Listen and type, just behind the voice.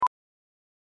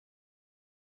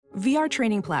VR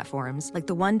training platforms, like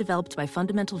the one developed by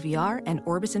Fundamental VR and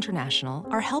Orbis International,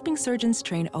 are helping surgeons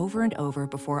train over and over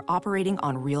before operating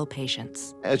on real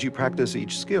patients. As you practice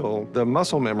each skill, the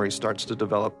muscle memory starts to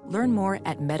develop. Learn more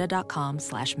at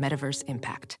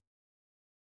meta.com/metaverseimpact.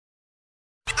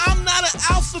 I'm not an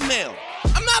alpha male.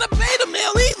 I'm not a beta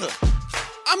male either.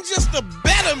 I'm just a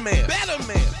better man. Better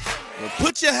man. Well,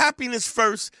 put your happiness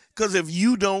first, because if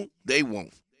you don't, they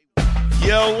won't.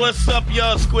 Yo, what's up,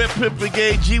 y'all? Square Pimp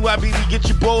Brigade, GYBD, get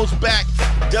your balls back.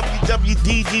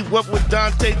 WWDD, What Would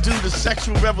Dante Do? The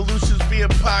Sexual Revolution's being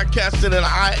podcasted, and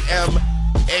I am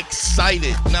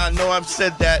excited. Now, I know I've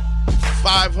said that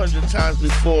 500 times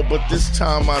before, but this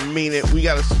time I mean it. We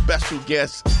got a special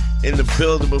guest in the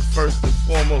building, but first and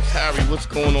foremost, Harry, what's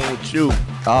going on with you?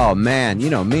 Oh man, you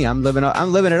know me. I'm living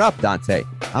it up, Dante.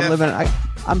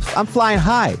 I'm flying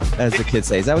high, as the kids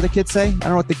say. Is that what the kids say? I don't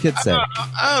know what the kids say.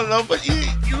 I don't know, but you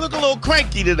look a little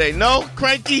cranky today. No,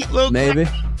 cranky, maybe.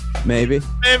 Maybe.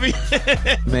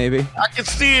 I can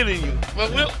see it in you,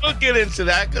 but we'll get into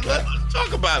that, because let's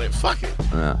talk about it. Fuck it.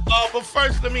 But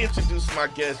first, let me introduce my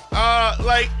guest.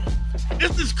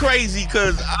 This is crazy,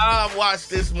 because I watched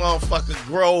this motherfucker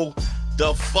grow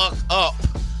the fuck up.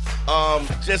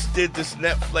 Just did this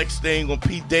Netflix thing on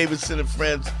Pete Davidson and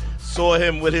Friends. Saw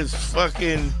him with his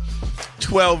fucking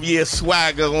 12-year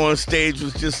swagger on stage.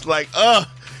 Was just like, I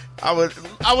was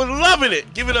loving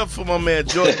it. Give it up for my man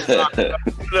Jordan Rock. Give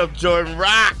it up, Jordan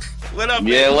Rock. What up,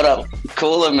 man? Yeah, what up?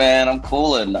 Cooling, man. I'm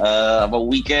cooling. I'm a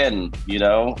weekend,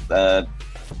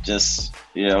 just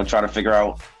trying to figure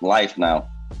out life now.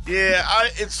 Yeah,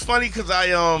 it's funny because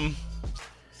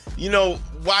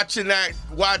watching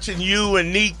you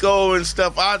and Nico and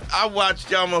stuff, I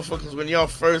watched y'all motherfuckers when y'all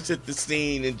first hit the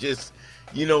scene and just,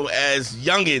 as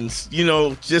youngins,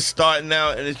 just starting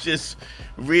out, and it's just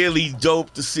really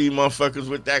dope to see motherfuckers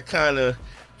with that kind of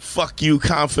fuck you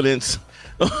confidence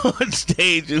on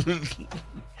stage. You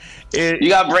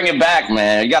gotta bring it back,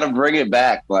 man. You gotta bring it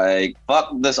back. Like, fuck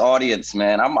this audience,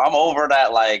 man. I'm over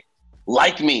that, like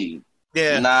me.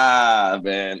 Yeah. Nah,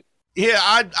 man.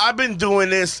 Yeah, I've been doing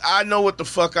this. I know what the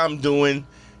fuck I'm doing.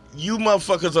 You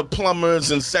motherfuckers are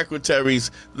plumbers and secretaries.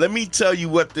 Let me tell you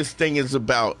what this thing is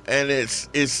about. And it's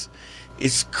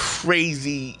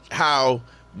crazy how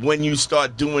when you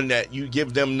start doing that, you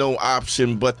give them no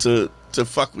option but to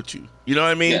fuck with you. You know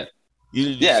what I mean?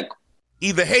 Yeah.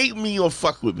 Either hate me or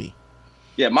fuck with me.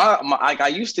 Yeah, I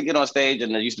used to get on stage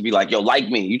and it used to be like, yo, like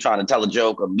me. You trying to tell a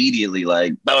joke immediately,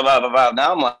 like, blah, blah, blah, blah.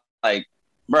 Now I'm like,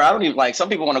 bro, I don't even some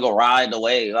people want to go ride the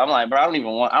wave. I'm like, bro, I don't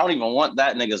even want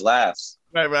that nigga's laughs.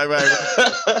 Right.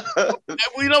 And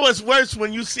you know what's worse?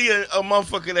 When you see a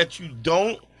motherfucker that you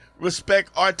don't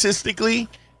respect artistically,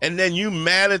 and then you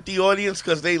mad at the audience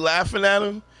because they laughing at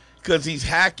him because he's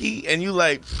hacky, and you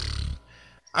like,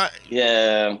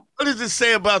 yeah. What does it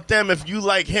say about them if you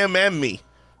like him and me?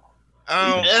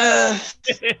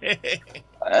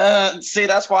 See,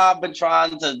 that's why I've been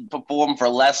trying to perform for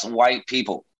less white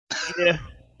people. Yeah.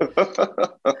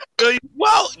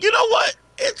 Well, you know what?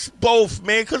 It's both,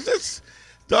 man, because it's,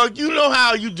 dog, you know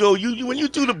how you do. You when you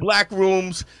do the black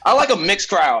rooms. I like a mixed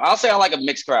crowd. I'll say I like a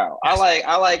mixed crowd. I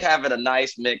like having a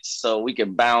nice mix so we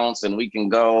can bounce and we can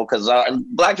go, because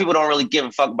black people don't really give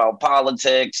a fuck about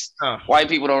politics. White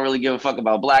people don't really give a fuck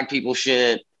about black people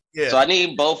shit. Yeah. So I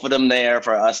need both of them there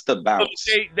for us to bounce.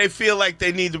 They feel like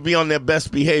they need to be on their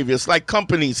best behavior. It's like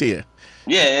companies here.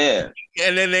 Yeah.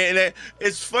 And then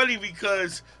it's funny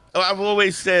because I've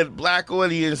always said black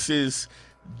audiences,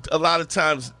 a lot of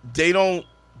times they don't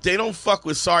fuck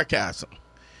with sarcasm.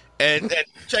 And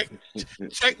check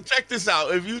this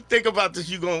out. If you think about this,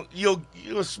 you're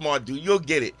a smart dude. You'll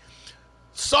get it.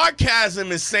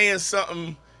 Sarcasm is saying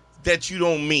something that you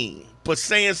don't mean, but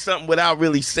saying something without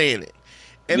really saying it.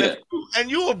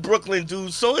 And you're a Brooklyn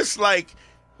dude, so it's like,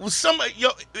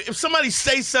 if somebody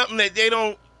say something that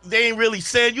they ain't really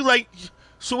said, you like,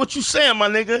 so what you saying, my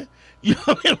nigga? You know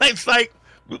what I mean? Like, it's like,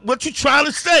 what you trying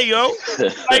to say, yo?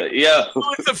 Like, yeah. So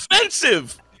it's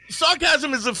offensive.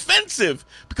 Sarcasm is offensive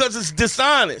because it's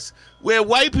dishonest. Where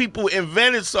white people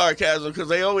invented sarcasm because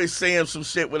they always saying some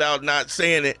shit without not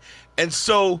saying it. And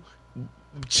so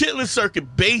Chitlin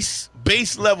Circuit base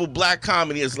level black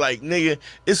comedy is like, nigga,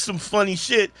 it's some funny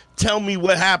shit. Tell me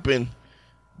what happened.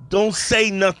 Don't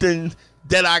say nothing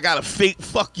that I gotta fake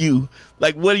fuck you.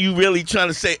 Like, what are you really trying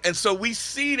to say? And so we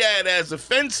see that as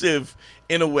offensive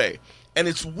in a way. And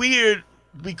it's weird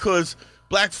because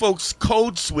black folks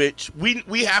code switch.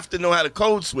 We have to know how to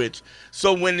code switch.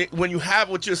 So when you have,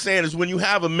 what you're saying is when you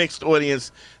have a mixed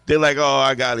audience, they're like, oh,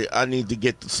 I got it. I need to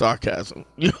get the sarcasm.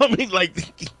 You know what I mean?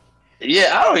 Like,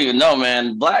 yeah, I don't even know,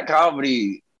 man. Black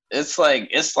comedy, it's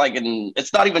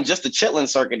not even just the Chitlin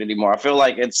circuit anymore. I feel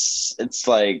like it's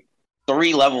like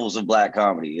 3 levels of black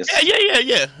comedy.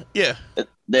 Yeah.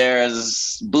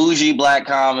 There's bougie black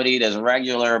comedy, there's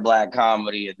regular black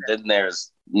comedy, and then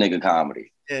there's nigga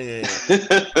comedy. Yeah.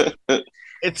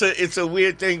 It's a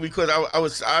weird thing because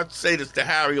I'd say this to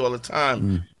Harry all the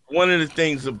time. One of the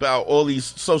things about all these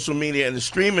social media and the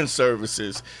streaming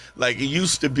services, like it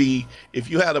used to be, if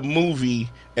you had a movie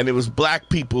and there was black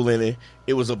people in it,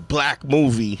 it was a black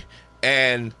movie,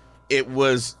 and it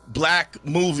was black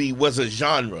movie was a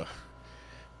genre.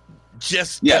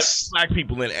 Just black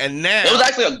people in it. And now it was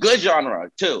actually a good genre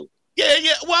too. Yeah.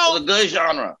 Well, it was a good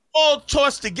genre. All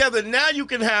tossed together. Now you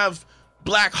can have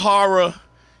black horror.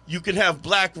 You can have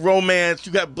black romance.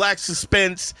 You got black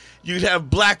suspense. You could have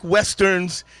black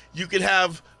westerns. You could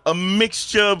have a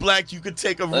mixture of black. You could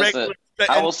take a regular.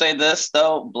 I will say this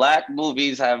though: black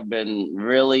movies have been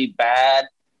really bad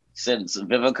since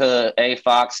Vivica A.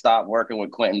 Fox stopped working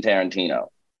with Quentin Tarantino.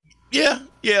 Yeah.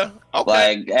 Okay.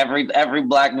 Like every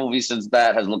black movie since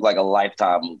that has looked like a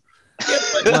Lifetime movie.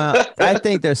 Well, I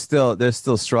think there's still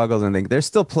struggles, and there's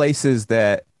still places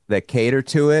that cater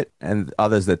to it and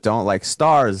others that don't. Like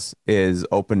Stars is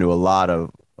open to a lot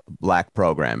of black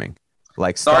programming.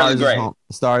 Like Stars is great.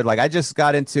 Stars, like I just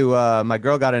got into my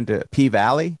girl got into P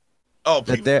Valley. Oh,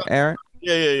 Aaron.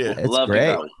 Yeah. It's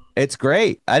great. It's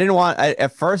great.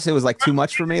 At first it was like too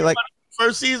much for me. Like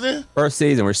first season. We're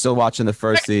still watching the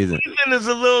first season. Season is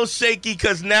a little shaky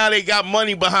because now they got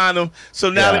money behind them. So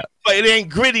now it ain't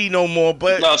gritty no more.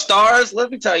 But no, Stars. Let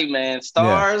me tell you, man.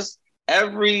 Stars.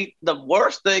 The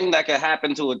worst thing that can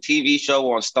happen to a TV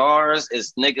show on Stars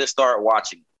is niggas start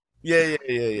watching. Yeah.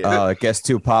 Oh, it gets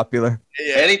too popular.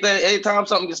 Yeah. Anytime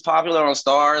something gets popular on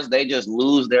Stars, they just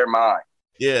lose their mind.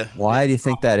 Yeah. Why do you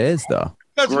think that is, though?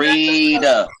 Greed.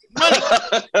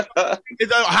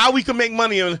 It's how we can make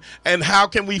money and how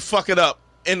can we fuck it up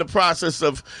in the process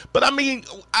of. But I mean,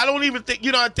 I don't even think,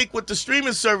 I think with the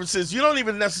streaming services, you don't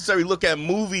even necessarily look at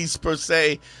movies per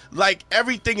se. Like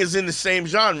everything is in the same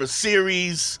genre,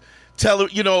 series,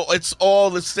 it's all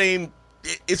the same.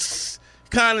 It's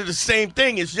kind of the same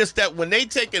thing. It's just that when they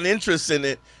take an interest in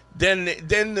it, then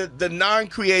the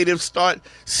non-creatives start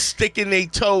sticking their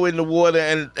toe in the water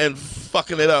and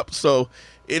fucking it up. So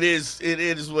it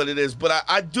is what it is. But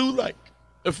I do like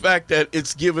the fact that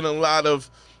it's given a lot of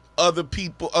other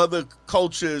people, other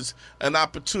cultures, an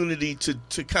opportunity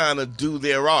to kind of do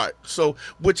their art. So,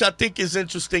 which I think is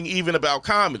interesting even about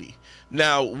comedy.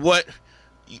 Now,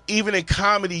 even in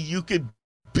comedy, you could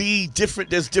be different.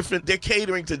 They're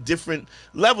catering to different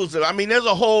levels of, there's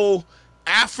a whole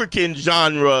African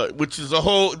genre, which is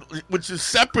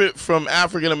separate from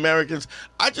African Americans.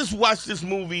 I just watched this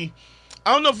movie.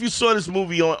 I don't know if you saw this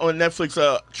movie on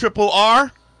Netflix, Triple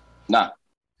R. Nah.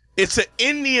 It's an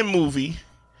Indian movie,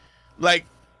 like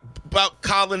about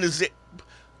colonization.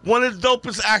 One of the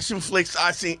dopest action flicks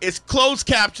I've seen. It's closed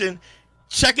caption.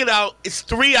 Check it out. It's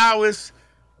 3 hours.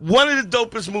 One of the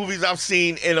dopest movies I've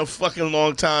seen in a fucking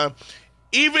long time.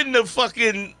 Even the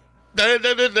fucking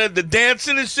the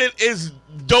dancing and shit is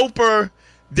doper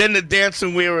than the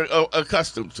dancing we're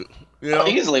accustomed to.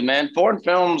 Easily, man. Foreign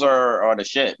films are the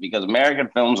shit because American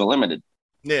films are limited.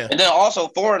 Yeah. And then also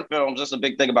foreign films, that's a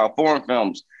big thing about foreign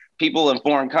films. People in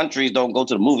foreign countries don't go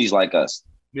to the movies like us.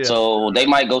 Yeah. So they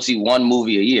might go see one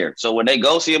movie a year. So when they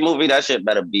go see a movie, that shit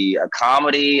better be a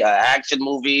comedy, an action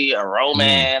movie, a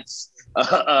romance,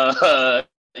 sci-fi.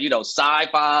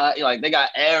 Like they got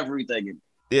everything in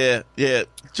it. Yeah.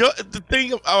 The thing,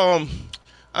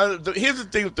 here's the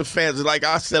thing with the fans. Like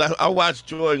I said, I watched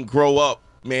Jordan grow up,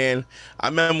 man. I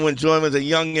remember when Jordan was a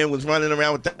youngin', was running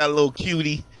around with that little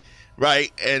cutie,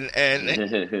 right? And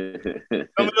remember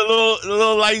the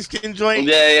little light skin joint?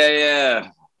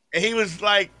 Yeah. And he was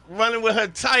like running with her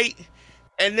tight,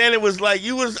 and then it was like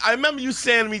I remember you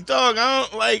saying to me, dog, I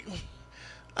don't like.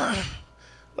 I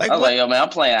was like, yo, man, I'm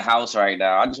playing house right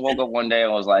now. I just woke up one day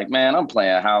and was like, man, I'm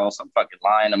playing house. I'm fucking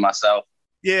lying to myself.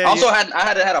 Yeah. Also, I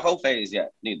hadn't had a whole phase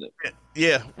yet, neither.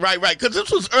 Yeah, right. Because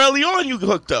this was early on. You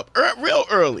hooked up, real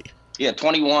early. Yeah,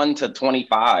 21 to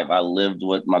 25. I lived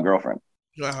with my girlfriend.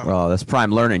 Wow. Oh, that's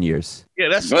prime learning years. Yeah,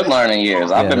 that's good learning years.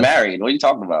 I've been married. What are you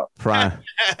talking about? Prime.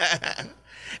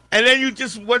 And then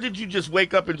what did you just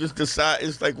wake up and just decide?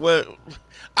 It's like, what?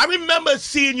 I remember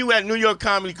seeing you at New York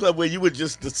Comedy Club where you were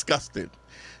just disgusted.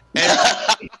 And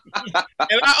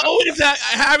I always I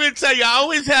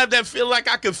always have that feel like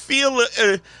I could feel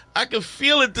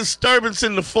a disturbance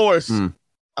in the force.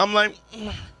 I'm like,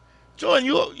 Jordan,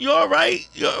 you all right?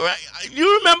 You all right?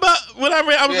 You remember when I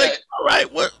was like, all right,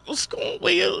 what's going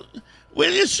on?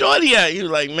 Where's your shorty at? You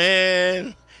was like,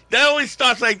 man, That always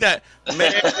starts like that,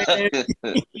 man.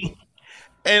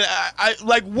 And I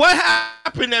like, what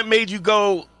happened that made you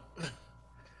go?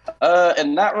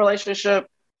 In that relationship,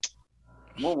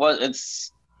 what was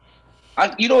it's?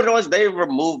 You know what it was? They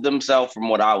removed themselves from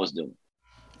what I was doing.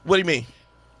 What do you mean?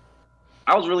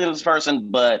 I was really this person,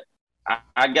 but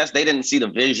I guess they didn't see the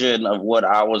vision of what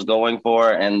I was going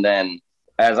for. And then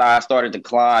as I started to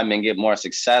climb and get more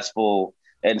successful,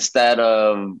 instead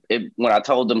of it, when I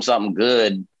told them something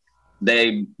good,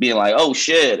 they being like, oh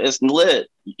shit, it's lit.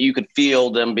 You could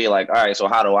feel them be like, all right, so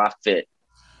how do I fit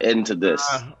into this?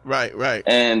 Right.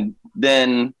 And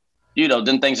then,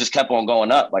 then things just kept on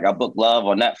going up. Like I booked Love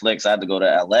on Netflix. I had to go to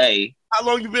LA. How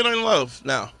long you been on Love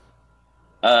now?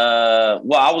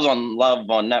 Well, I was on Love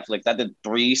on Netflix. I did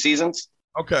 3 seasons.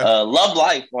 Okay. Love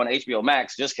Life on HBO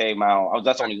Max just came out.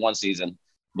 That's only 1 season,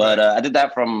 but I did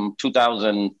that from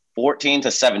 2014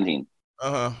 to 17.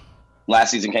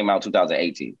 Last season came out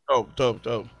 2018.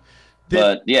 Dope.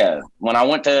 But yeah, when I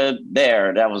went to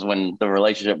there, that was when the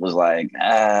relationship was like,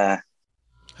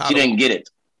 she didn't get it.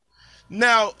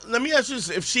 Now, let me ask you this: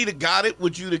 if she'd have got it,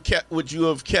 would you have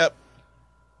kept?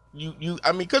 You.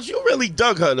 I mean, because you really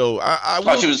dug her though.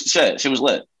 She was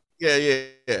lit.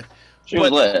 Yeah. She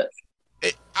was lit.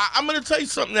 I'm gonna tell you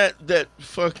something that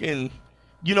fucking,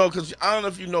 because I don't know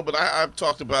if you know, but I've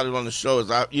talked about it on the show.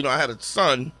 I had a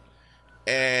son,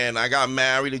 and I got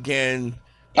married again.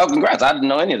 Oh, congrats! I didn't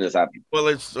know any of this happened. Well,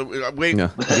 it's wait. No.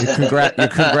 Your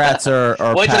congrats are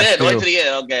wait to the end. Wait to the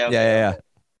end. Okay. Yeah.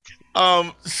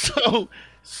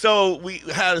 So we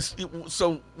had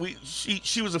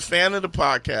she was a fan of the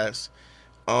podcast.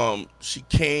 She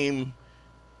came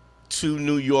to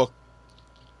New York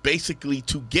basically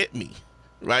to get me,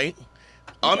 right?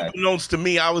 Okay. Unbeknownst to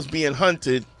me, I was being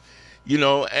hunted,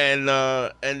 and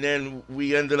then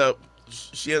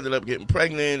she ended up getting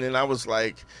pregnant, and I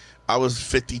was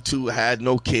 52, had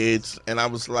no kids, and I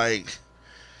was like,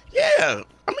 yeah,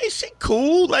 I mean, she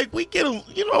cool. Like, we get,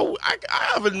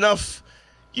 I have enough,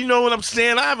 you know what I'm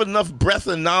saying? I have enough breadth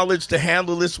of knowledge to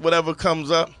handle this, whatever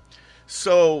comes up.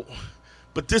 So,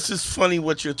 but this is funny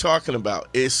what you're talking about.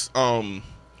 It's,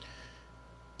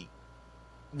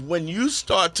 when you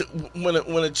start to,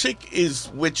 when a chick is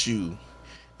with you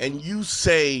and you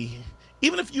say,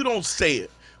 even if you don't say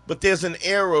it, but there's an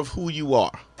air of who you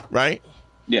are, right?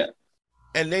 Yeah.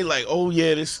 And they like, oh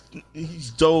yeah,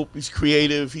 he's dope, he's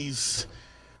creative,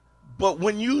 but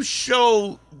when you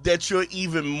show that you're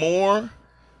even more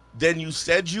than you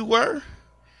said you were,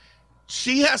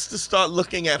 she has to start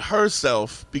looking at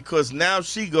herself, because now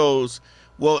she goes,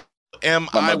 well, hey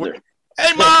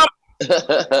mom,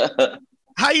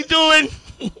 how you doing?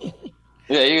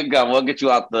 Yeah, you got. We'll get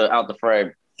you out the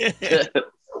frame.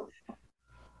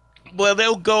 Well,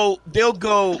 they'll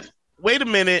go, wait a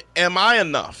minute, am I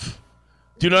enough?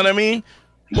 Do you know what I mean?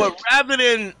 But rather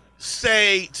than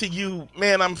say to you,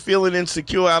 man, I'm feeling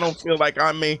insecure, I don't feel like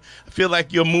I feel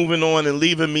like you're moving on and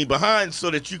leaving me behind, so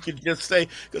that you could just say,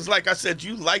 because like I said,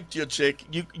 you liked your chick,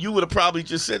 you would have probably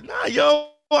just said, nah,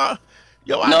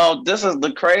 no, this is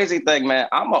the crazy thing, man.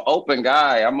 I'm an open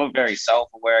guy. I'm a very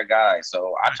self-aware guy,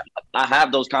 so I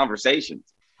have those conversations.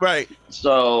 Right.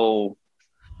 So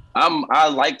I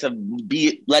like to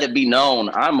let it be known.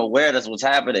 I'm aware that's what's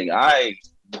happening. I'm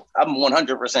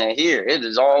 100% here. It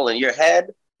is all in your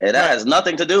head, and that has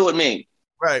nothing to do with me.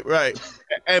 Right.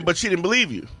 But she didn't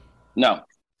believe you. No.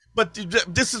 But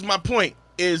this is my point,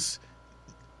 is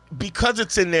because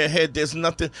it's in their head, there's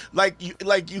nothing like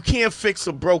you can't fix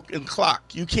a broken clock.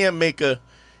 You can't make a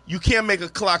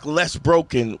clock less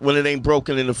broken when it ain't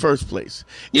broken in the first place.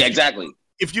 Yeah, exactly.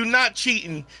 If you're not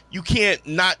cheating, you can't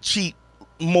not cheat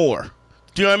more.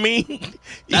 Do you know what I mean?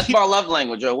 That's my love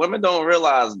language, yo. Women don't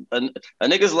realize a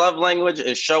nigga's love language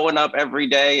is showing up every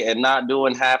day and not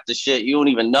doing half the shit you don't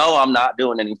even know I'm not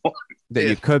doing anymore. That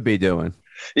you could be doing.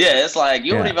 Yeah, it's like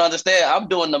you don't even understand. I'm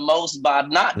doing the most by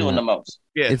not doing the most.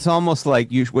 Yeah. It's almost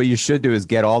like what you should do is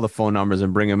get all the phone numbers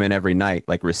and bring them in every night,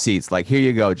 like receipts. Like, here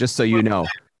you go, just so you know.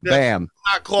 Bam.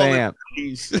 Not calling, bam.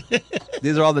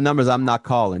 These are all the numbers I'm not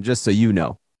calling, just so you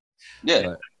know.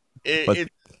 Yeah. But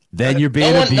then you're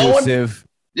being abusive.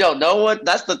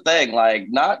 That's the thing. Like,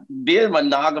 not being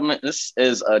monogamous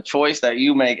is a choice that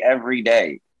you make every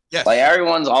day. Yes. Like,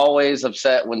 everyone's always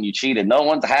upset when you cheated. No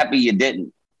one's happy you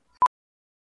didn't.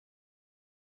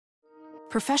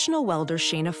 Professional welder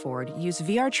Shayna Ford used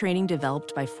VR training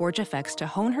developed by ForgeFX to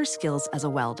hone her skills as a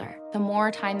welder. The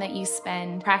more time that you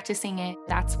spend practicing it,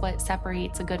 that's what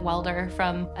separates a good welder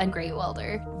from a great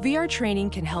welder. VR training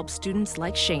can help students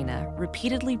like Shayna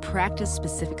repeatedly practice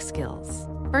specific skills.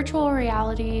 Virtual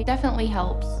reality definitely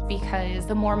helps, because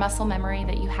the more muscle memory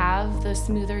that you have, the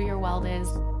smoother your weld is.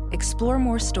 Explore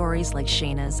more stories like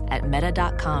Shayna's at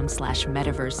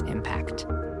meta.com/metaverseimpact.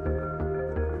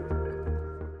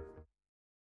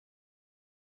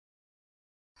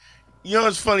 You know,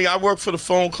 it's funny. I worked for the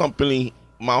phone company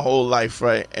my whole life,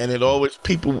 right? And it always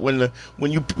people when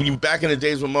you back in the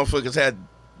days when motherfuckers had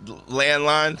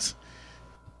landlines.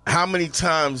 How many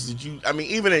times did you? I mean,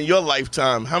 even in your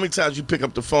lifetime, how many times you pick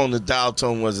up the phone, the dial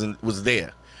tone was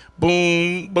there?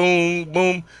 Boom, boom,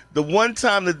 boom. The one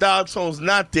time the dial tone's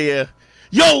not there,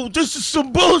 yo, this is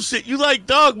some bullshit. You like,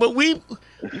 dog, but we've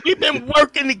been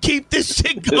working to keep this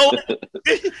shit going.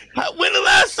 When the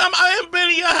last time I haven't been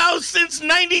in your house since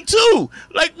 '92?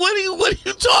 Like, what are you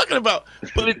talking about?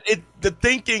 But the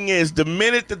thinking is, the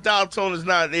minute the dial tone is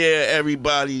not there,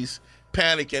 everybody's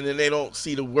panicking and they don't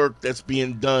see the work that's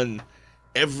being done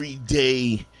every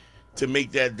day to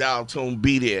make that dial tone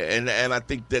be there. And I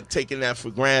think that taking that for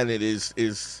granted is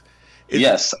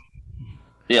yes.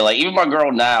 Yeah, like even my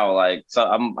girl now, like, so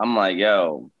I'm like,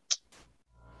 yo,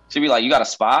 she'd be like, you got a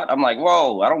spot? I'm like,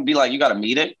 whoa, I don't be like, you got to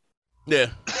meet it. Yeah.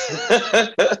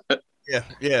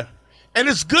 Yeah. And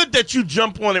it's good that you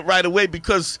jump on it right away,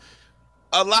 because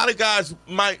a lot of guys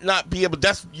might not be able,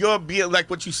 that's your being, like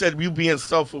what you said, you being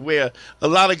self-aware. A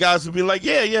lot of guys would be like,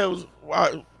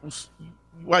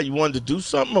 why you wanted to do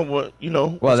something or what, you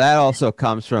know? Well, that also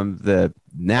comes from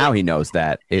now he knows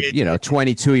that. If,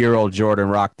 22-year-old Jordan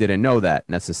Rock didn't know that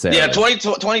necessarily. Yeah,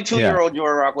 22-year-old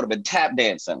Jordan Rock would have been tap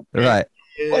dancing. Right.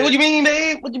 Yeah. What do you mean,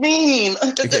 babe? What do you mean?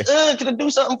 Can I do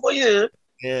something for you?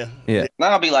 Yeah.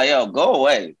 Now I'll be like, yo, go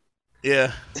away.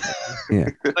 Yeah.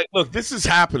 Like, look, this is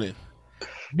happening.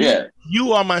 Yeah.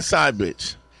 You are my side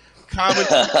bitch. Comedy.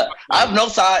 I have no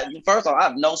side. First of all, I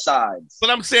have no sides. But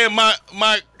I'm saying my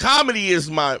comedy is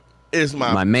my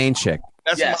main chick.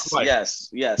 That's my wife.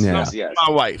 Yes. My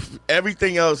wife.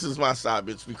 Everything else is my side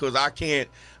bitch, because I can't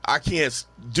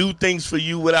do things for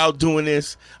you without doing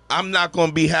this. I'm not going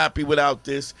to be happy without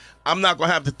this. I'm not going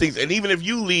to have the things. And even if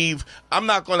you leave, I'm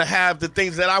not going to have the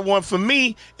things that I want for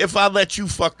me if I let you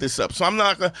fuck this up. So I'm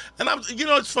not going to. And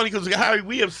it's funny because, Harry,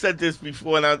 we have said this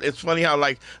before, and it's funny how,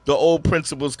 like, the old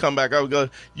principles come back. I would go,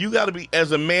 you got to be,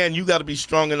 as a man, you got to be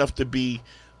strong enough to be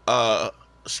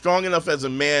strong enough as a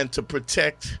man to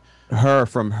protect her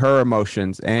from her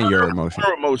emotions and your emotions.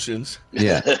 Her emotions.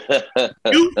 Yeah.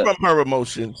 You from her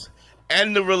emotions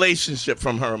and the relationship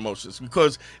from her emotions,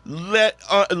 because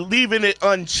leaving it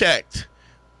unchecked,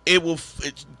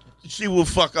 she will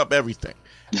fuck up everything.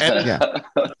 And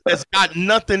it's got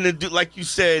nothing to do, like you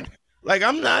said, like,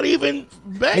 I'm not even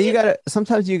begging. And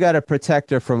sometimes you gotta protect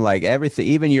her from, like, everything,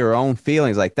 even your own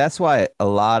feelings. Like, that's why a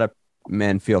lot of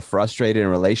men feel frustrated in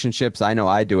relationships. I know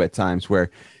I do at times, where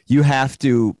you have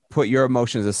to put your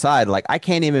emotions aside. Like, I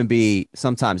can't even be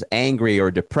sometimes angry or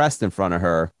depressed in front of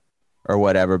her or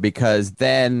whatever, because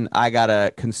then I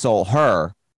gotta console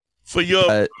her for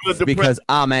your because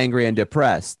I'm angry and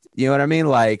depressed. You know what I mean?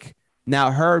 Like,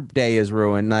 now her day is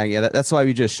ruined. Like, that's why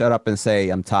you just shut up and say,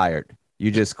 I'm tired.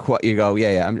 You just you go,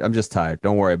 I'm just tired.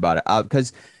 Don't worry about it.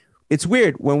 Because it's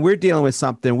weird when we're dealing with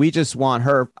something, we just want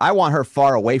her. I want her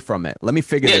far away from it. Let me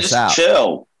figure this out.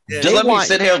 Chill. Yeah. Just let me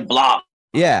sit here and block.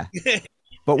 Yeah.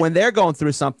 But when they're going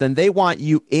through something, they want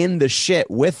you in the shit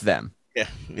with them.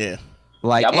 Yeah.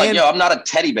 Like, I'm like, yo, I'm not a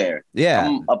teddy bear. Yeah.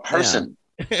 I'm a person.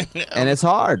 Yeah. And it's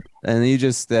hard. And you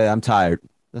just, I'm tired.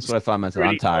 That's what I find myself.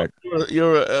 I'm tired.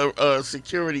 You're a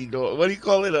security dog. What do you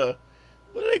call it? What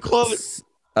do they call it?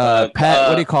 Pet.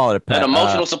 What do you call it? A pet. An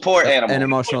emotional support animal. An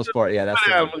emotional support. Yeah, that's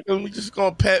it. You're just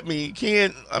gonna pet me. You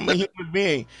can't. I'm a human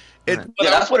being.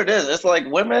 That's what it is. It's like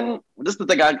women. This is the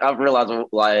thing I've realized.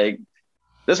 Like,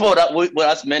 this is what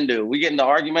us men do. We get into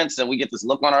arguments and we get this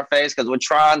look on our face because we're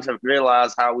trying to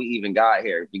realize how we even got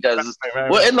here. Because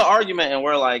we're in the argument and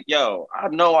we're like, "Yo, I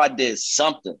know I did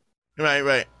something."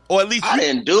 Right. Or at least I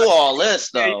didn't do all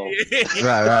this though.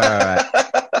 Right.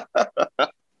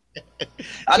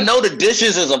 I know the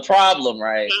dishes is a problem,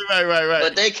 right? Right.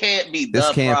 But they can't be this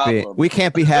the can't problem. We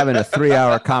can't be having a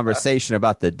 3-hour conversation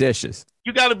about the dishes.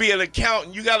 You got to be an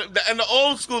accountant. You got to, and the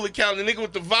old school accountant, the nigga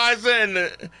with the visor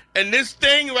and this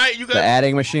thing, right? You got the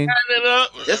adding machine. Add it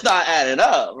up. It's not adding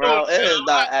up, bro. It is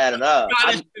not adding up.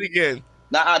 Again.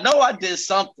 Now I know I did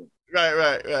something.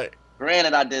 Right.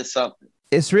 Granted, I did something.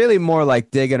 It's really more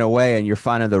like digging away and you're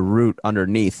finding the root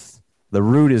underneath. The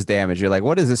root is damaged. You're like,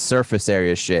 what is this surface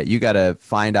area shit? You got to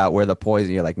find out where the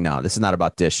poison. You're like, no, this is not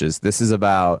about dishes. This is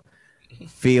about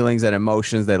feelings and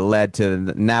emotions that led to.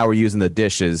 Now we're using the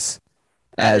dishes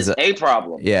as a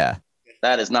problem. Yeah,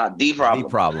 that is not the problem. The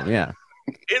problem. Yeah.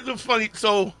 It's a funny.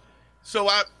 So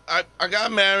I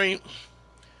got married,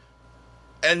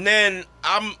 and then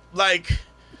I'm like,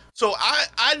 So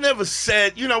I never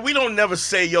said, we don't never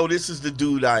say, yo, this is the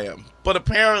dude I am. But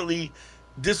apparently,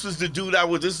 this was the dude I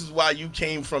was. This is why you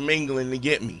came from England to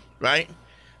get me, right?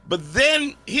 But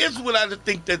then here's what I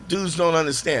think that dudes don't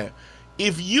understand.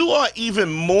 If you are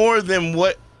even more than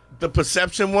what the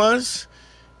perception was,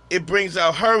 it brings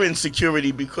out her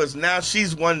insecurity because now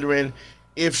she's wondering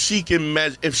if she can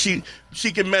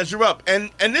measure up. And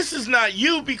this is not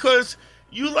you because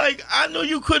you I know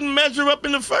you couldn't measure up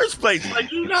in the first place. Like,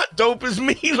 you're not dope as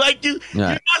me. Like, you're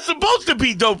not supposed to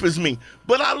be dope as me.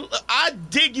 But I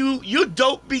dig you. You're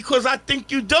dope because I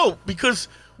think you're dope. Because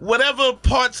whatever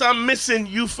parts I'm missing,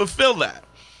 you fulfill that.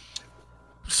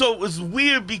 So it was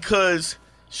weird because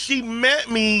she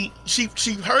met me. She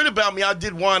heard about me. I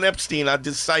did Juan Epstein. I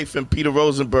did Cypher and Peter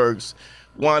Rosenberg's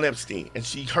Juan Epstein. And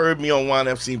she heard me on Juan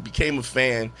Epstein, became a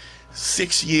fan.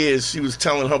 6 years, she was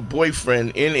telling her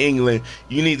boyfriend in England,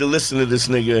 you need to listen to this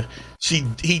nigga.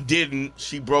 He didn't.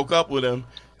 She broke up with him.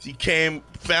 She came,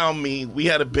 found me. We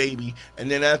had a baby.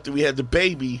 And then after we had the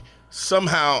baby,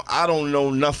 somehow I don't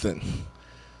know nothing.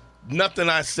 Nothing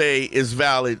I say is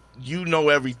valid. You know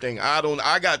everything.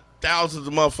 I got thousands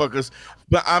of motherfuckers.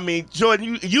 But I mean,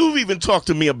 Jordan, you've even talked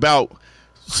to me about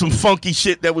some funky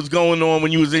shit that was going on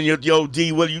when you was in your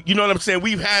OD. Well, you know what I'm saying?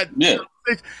 We've had... Yeah.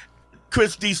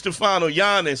 Chris DiStefano,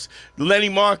 Giannis, Lenny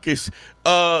Marcus,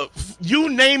 you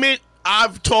name it,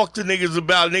 I've talked to niggas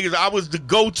about niggas. I was the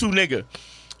go-to nigga.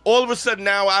 All of a sudden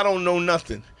now I don't know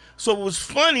nothing. So it was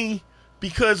funny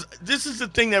because this is the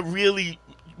thing that really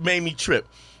made me trip.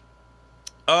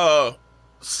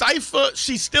 Cypher,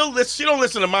 she don't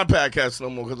listen to my podcast no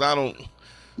more because I don't.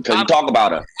 Because you talk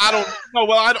about her. I don't know.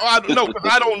 Well, I don't know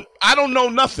because I don't know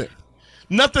nothing.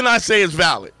 Nothing I say is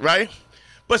valid, right?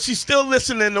 But she's still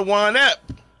listening to Juan Ep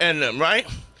and them, right?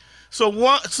 So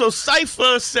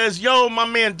Cypher says, yo, my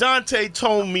man Dante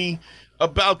told me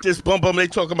about this bum. They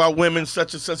talk about women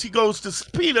such and such. He goes to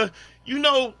Peter, you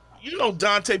know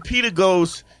Dante. Peter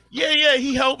goes, yeah,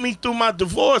 he helped me through my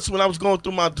divorce when I was going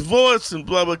through my divorce and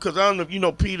blah, blah, because I don't know if you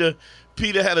know Peter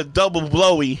had a double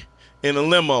blowy in a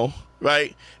limo,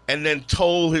 right? And then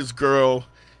told his girl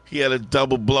he had a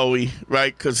double blowy,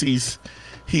 right? Because he's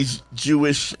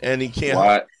Jewish and he can't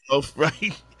help himself,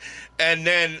 right? And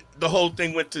then the whole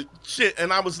thing went to shit.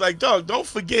 And I was like, dog, don't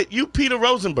forget, you Peter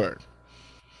Rosenberg.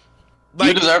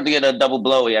 You deserve to get a double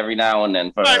blowy every now and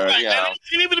then. Right.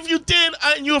 And even if you did,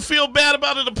 you'll feel bad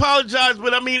about it, apologize.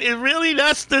 But I mean,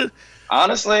 that's the...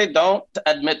 Honestly, don't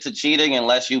admit to cheating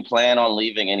unless you plan on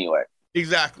leaving anyway.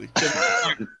 Exactly.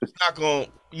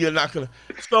 You're not gonna.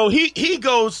 So he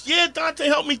goes, yeah, Dante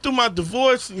helped me through my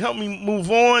divorce and helped me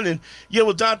move on. And yeah,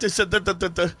 well, Dante said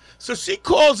da. So she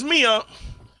calls me up.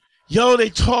 Yo, they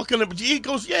talking about. He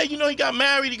goes, yeah, he got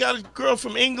married. He got a girl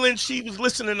from England. She was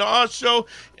listening to our show,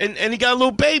 and he got a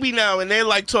little baby now. And they're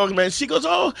like talking about it. She goes,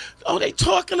 oh, they're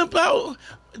talking about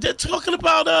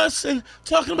us and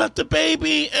talking about the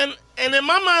baby. And in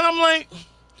my mind, I'm like,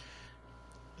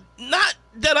 not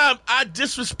that I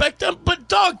disrespect them, but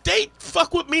dog, they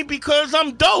fuck with me because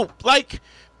I'm dope. Like,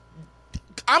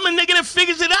 I'm a nigga that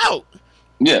figures it out.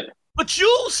 Yeah. But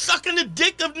you sucking the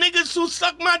dick of niggas who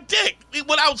suck my dick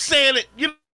without saying it.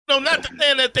 Not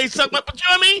saying that they suck my, but you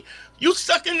know what I mean? You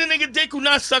sucking the nigga dick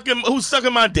who's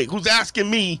sucking my dick, who's asking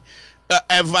me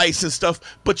advice and stuff.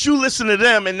 But you listen to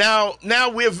them, and now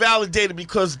we're validated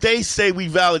because they say we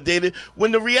validated.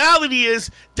 When the reality is,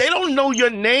 they don't know your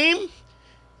name.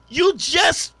 You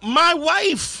just my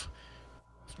wife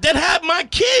that had my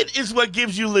kid is what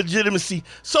gives you legitimacy.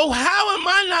 So how am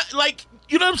I not, like,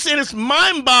 you know what I'm saying? It's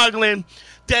mind-boggling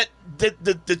that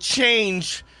the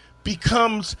change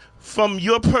becomes from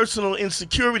your personal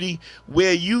insecurity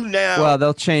where you now... Well,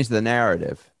 they'll change the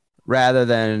narrative rather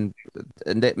than...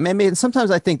 Maybe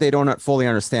sometimes I think they don't fully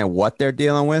understand what they're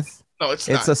dealing with. No, it's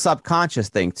a subconscious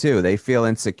thing, too. They feel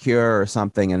insecure or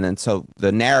something, and then so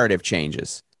the narrative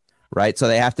changes. Right, so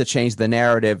they have to change the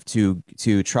narrative to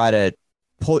try to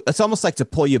pull. It's almost like to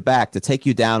pull you back, to take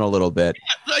you down a little bit,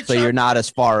 so you're not as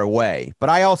far away. But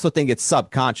I also think it's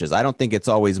subconscious. I don't think it's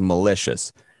always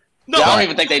malicious. No, I don't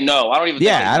even think they know. I don't even.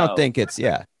 Yeah, I don't think it's.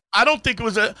 Yeah, I don't think it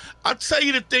was a. I'll tell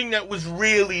you the thing that was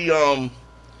really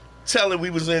telling. We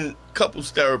was in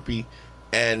couples therapy,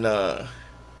 and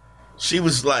she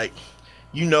was like,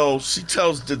 she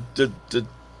tells the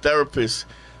therapist.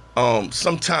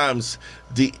 Sometimes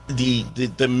the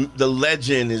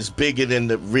legend is bigger than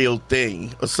the real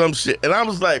thing or some shit. And I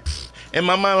was like, in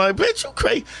my mind, like, bitch, you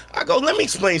crazy. I go, let me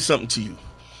explain something to you.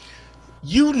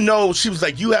 She was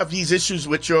like, you have these issues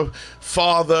with your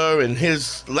father and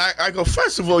his, I go,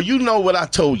 first of all, you know what I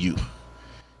told you.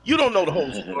 You don't know the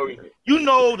whole story. You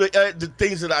know the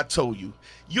things that I told you.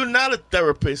 You're not a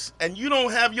therapist, and you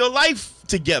don't have your life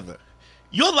together.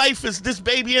 Your life is this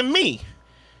baby and me.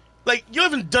 Like, you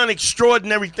haven't done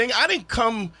extraordinary thing. I didn't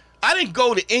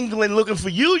go to England looking for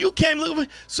you. You came looking for me.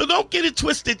 So don't get it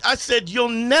twisted. I said you'll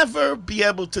never be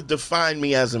able to define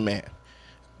me as a man.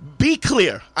 Be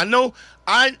clear. I know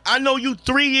you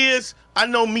 3 years. I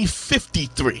know me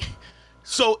 53.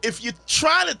 So if you're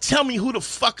trying to tell me who the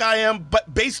fuck I am,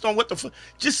 but based on what the fuck,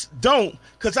 just don't,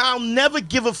 because I'll never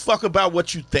give a fuck about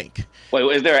what you think. Wait,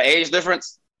 is there an age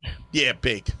difference? Yeah,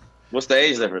 big. What's the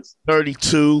age difference?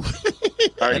 32.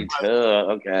 32,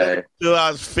 okay.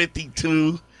 I was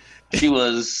 52. She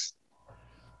was,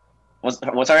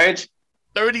 what's her age?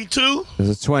 32. There's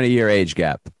a 20-year age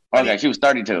gap. Okay, she was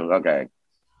 32, okay.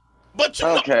 But you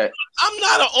know, I'm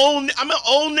an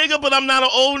old nigga, but I'm not an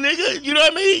old nigga. You know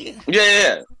what I mean?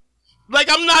 Yeah. Like,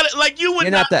 I'm not, like, you would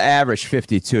You're not the average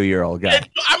 52-year-old guy.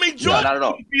 I mean,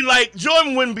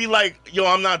 Jordan wouldn't be like, yo,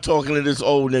 I'm not talking to this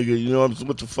old nigga. You know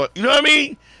what the fuck? You know what I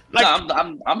mean? Like,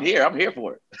 no, I'm here. I'm here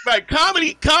for it. Right.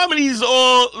 Comedy's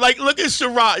all, like, look at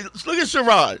Sherrod. Look at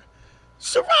Sherrod.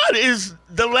 Sherrod is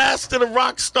the last of the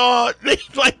rock star.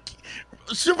 Like,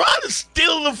 Sherrod is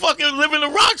still the fucking living the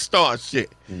rock star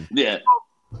shit. Yeah.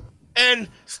 And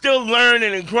still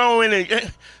learning and growing.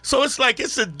 And so it's like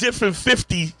it's a different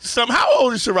 50. How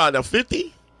old is Sherrod now?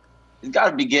 50? He's got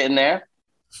to be getting there.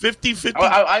 50.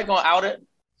 I ain't going to out it.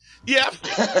 Yeah.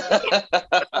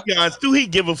 Guys, do he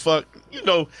give a fuck? You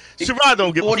know, Sherrod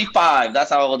don't give 45.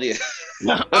 That's how old he is.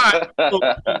 All right.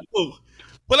 Cool.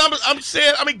 But I'm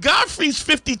saying, I mean, Godfrey's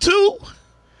 52.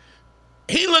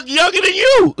 He look younger than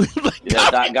you. Like,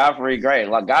 yeah, Godfrey great.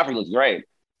 Like, Godfrey looks great.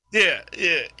 Yeah.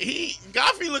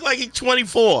 Godfrey looked like he's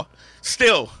 24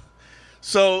 still.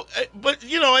 So, but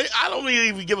you know, I don't really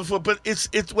even give a fuck. But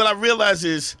it's what I realize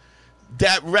is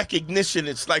that recognition.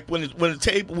 It's like when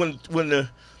the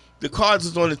cards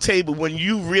is on the table, when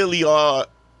you really are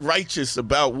righteous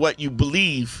about what you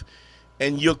believe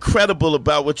and you're credible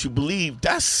about what you believe.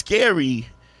 That's scary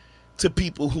to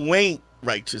people who ain't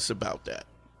righteous about that.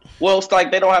 Well, it's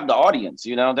like they don't have the audience,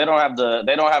 you know. They don't have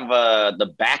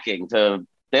the backing to.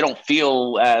 They don't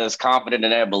feel as confident in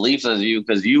their beliefs as you,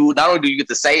 because you not only do you get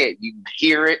to say it, you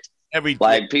hear it.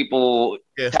 Like, people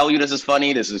tell you this is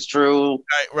funny, this is true.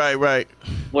 Right.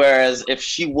 Whereas if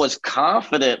she was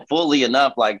confident fully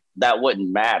enough, like, that wouldn't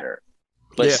matter.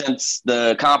 But since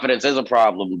the confidence is a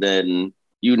problem, then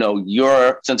you know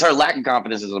since her lack of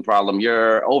confidence is a problem,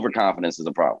 your overconfidence is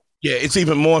a problem. Yeah, it's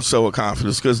even more so a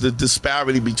confidence, because the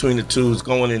disparity between the two is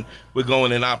we're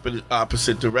going in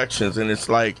opposite directions, and it's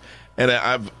like, and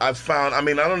I've found, I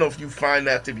mean, I don't know if you find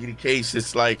that to be the case.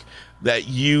 It's like that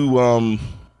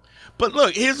but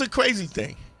look, here's the crazy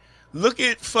thing. Look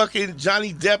at fucking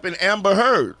Johnny Depp and Amber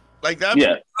Heard. Like that.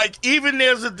 Yeah. Like, even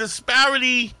there's a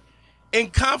disparity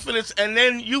in confidence, and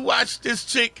then you watch this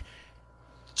chick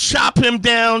chop him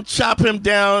down till she's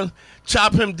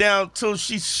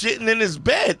shitting in his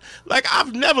bed. Like,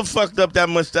 I've never fucked up that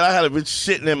much that I had a bitch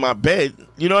shitting in my bed.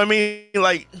 You know what I mean?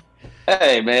 Like,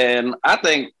 hey, man, I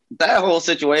think that whole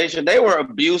situation, they were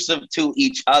abusive to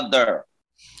each other.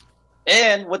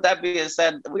 And with that being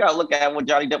said, we got to look at what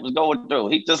Johnny Depp was going through.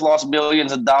 He just lost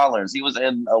millions of dollars. He was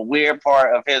in a weird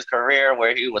part of his career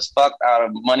where he was fucked out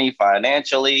of money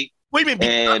financially. What do you mean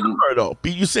because of her, though?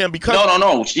 You saying because?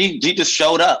 No. She just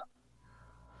showed up.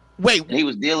 Wait. And he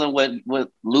was dealing with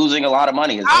losing a lot of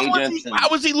money. How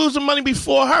was he losing money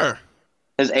before her?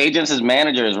 His agents, his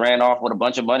managers ran off with a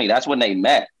bunch of money. That's when they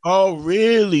met. Oh,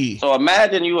 really? So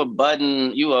imagine you a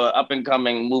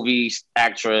up-and-coming movie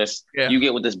actress. Yeah. You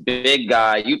get with this big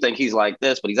guy. You think he's like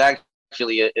this, but he's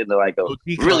actually in like a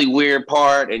really weird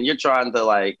part, and you're trying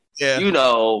to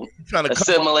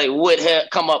assimilate with him,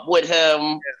 come up with him.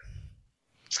 Yeah.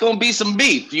 It's gonna be some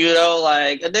beef, you know.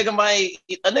 Like, a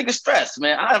nigga stressed,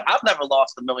 man. I've never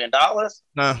lost $1 million.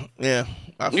 Nah, yeah.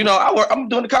 I'm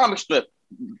doing the comic strip.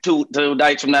 Two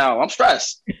nights from now, I'm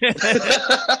stressed.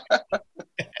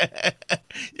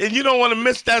 And you don't want to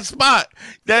miss that spot.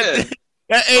 That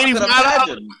 $85.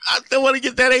 I still want to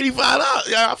get that $85.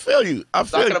 Yeah, I feel you. I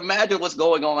can imagine what's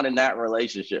going on in that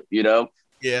relationship, you know?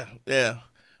 Yeah.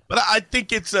 But I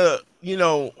think it's I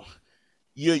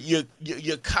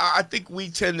think we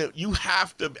tend to, you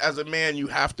have to, as a man, you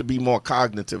have to be more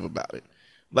cognitive about it.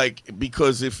 Like,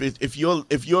 because if you're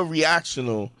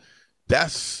reactional,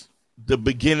 that's the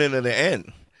beginning of the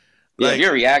end. Like, if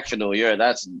you're reactional,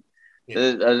 that's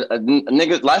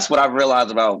what I've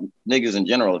realized about niggas in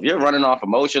general. If you're running off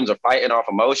emotions or fighting off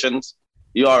emotions,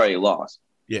 you already lost.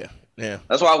 Yeah.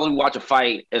 That's why when we watch a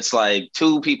fight, it's like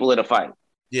two people in a fight.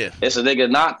 Yeah. It's a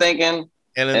nigga not thinking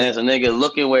And it's a nigga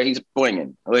looking where he's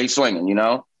swinging, you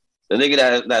know? The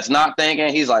nigga that's not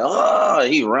thinking, he's like, oh,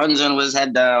 he runs in with his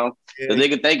head down. Yeah. The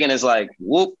nigga thinking is like,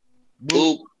 whoop,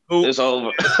 whoop, it's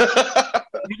over.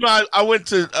 You know, I went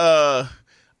to the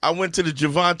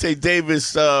Gervonta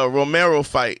Davis Romero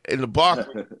fight in the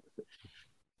Barclays.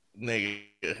 Nigga.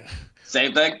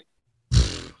 Same thing?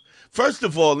 First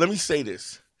of all, let me say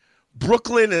this.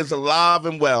 Brooklyn is alive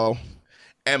and well,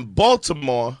 and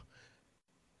Baltimore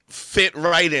fit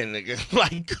right in, nigga.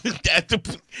 Like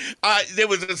there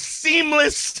was a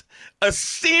seamless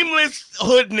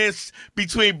hoodness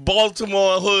between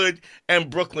Baltimore hood and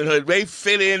Brooklyn hood. They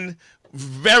fit in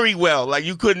very well. Like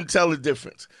you couldn't tell the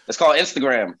difference. It's called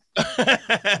Instagram.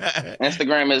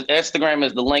 Instagram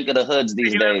is the link of the hoods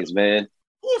these days, man.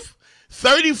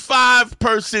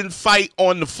 35-person fight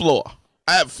on the floor.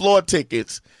 I have floor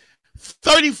tickets.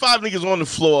 35 niggas on the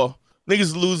floor.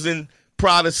 Niggas losing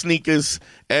Prada sneakers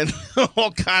and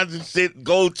all kinds of shit,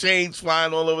 gold chains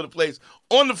flying all over the place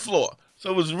on the floor. So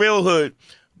it was real hood.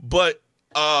 But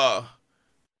I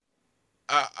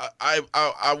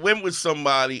went with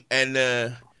somebody, and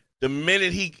the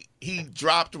minute he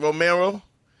dropped Romero,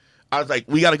 I was like,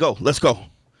 we gotta go. Let's go.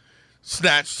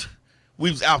 Snatched. We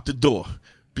was out the door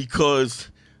because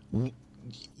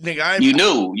nigga, you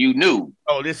knew.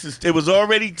 Oh, it was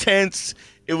already tense.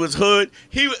 It was hood.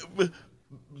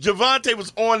 Gervonta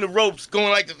was on the ropes going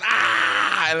like this,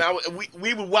 and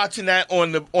we were watching that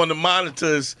on the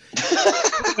monitors.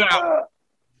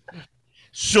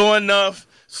 Sure enough,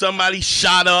 somebody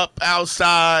shot up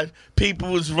outside.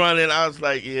 People was running. I was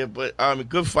like, yeah, but a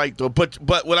good fight though. But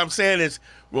what I'm saying is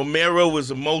Romero was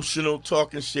emotional,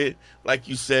 talking shit, like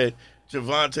you said.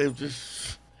 Gervonta was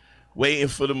just waiting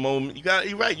for the moment.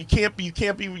 You're right. You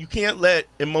can't let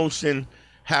emotion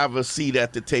have a seat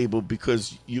at the table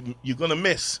because you're gonna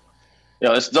miss.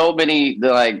 It's so many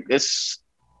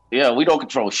we don't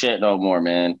control shit no more,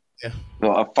 man. Yeah.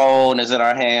 Our phone is in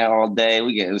our hand all day.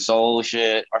 We getting sold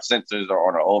shit. Our sensors are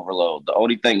on an overload. The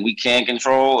only thing we can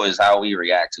control is how we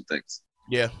react to things.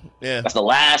 Yeah. That's the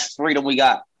last freedom we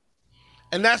got.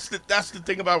 And that's the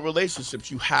thing about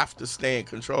relationships. You have to stay in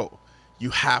control.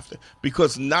 You have to,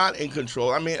 because not in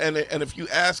control. I mean, and if you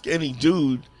ask any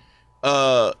dude,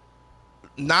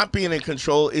 not being in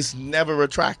control is never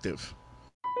attractive.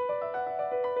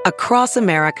 Across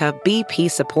America, BP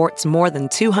supports more than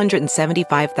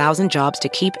 275,000 jobs to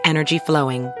keep energy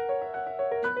flowing.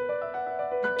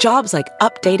 Jobs like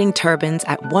updating turbines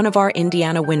at one of our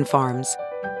Indiana wind farms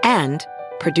and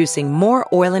producing more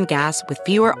oil and gas with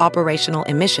fewer operational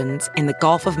emissions in the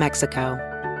Gulf of Mexico.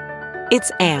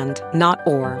 It's and, not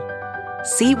or.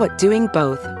 See what doing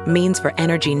both means for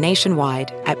energy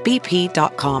nationwide at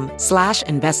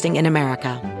bp.com/investing in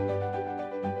America.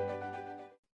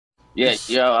 Yeah,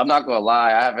 I'm not going to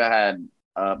lie. I haven't had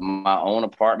my own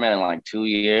apartment in like 2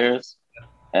 years.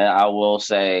 And I will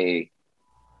say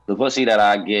the pussy that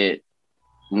I get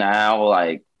now,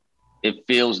 like, it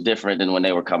feels different than when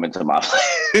they were coming to my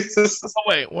place.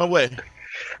 One way.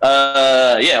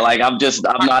 Like I'm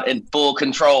not in full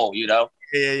control, you know?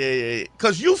 Yeah.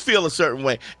 Because you feel a certain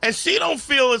way. And she don't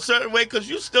feel a certain way because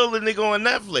you still a nigga on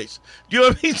Netflix. Do you know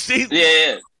what I mean?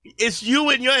 Yeah. It's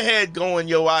you in your head going,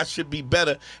 yo, I should be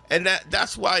better. And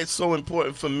that's why it's so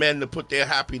important for men to put their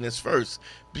happiness first.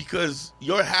 Because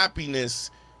your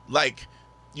happiness, and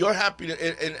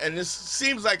this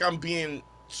seems like I'm being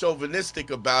chauvinistic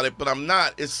about it, but I'm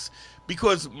not. It's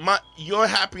because your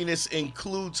happiness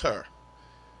includes her.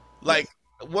 Like,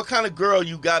 what kind of girl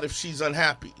you got if she's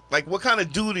unhappy? Like, what kind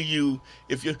of dude are you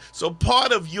if you're... So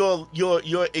part of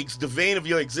the vein of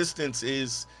your existence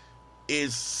is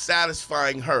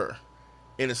satisfying her,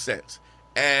 in a sense.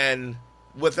 And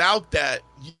without that,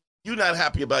 you're not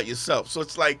happy about yourself. So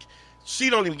it's like,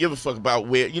 she don't even give a fuck about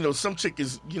where, some chick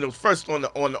is, first on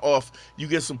the off, you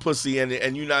get some pussy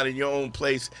and you're not in your own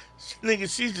place. Nigga,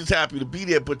 she's just happy to be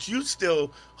there, but you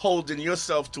still holding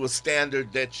yourself to a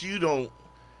standard that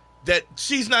that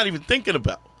she's not even thinking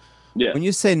about. Yeah. When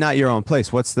you say not your own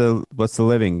place, what's the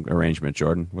living arrangement,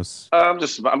 Jordan? I'm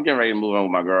getting ready to move in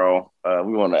with my girl.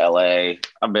 We going to LA.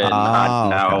 I've been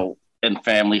now in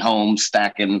family homes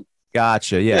stacking.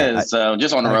 Gotcha. Yeah. So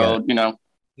just on the road,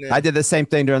 Yeah. I did the same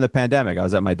thing during the pandemic. I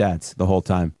was at my dad's the whole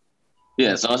time.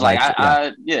 Yeah. So it's like,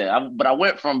 but I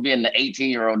went from being the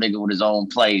 18-year-old nigga with his own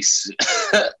place.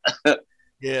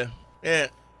 Yeah.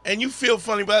 And you feel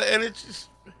funny about it. And it's just,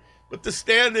 but the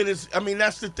standard is,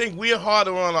 that's the thing. We're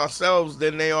harder on ourselves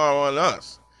than they are on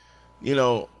us.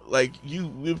 Like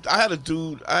I had a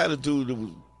dude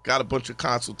who got a bunch of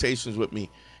consultations with me.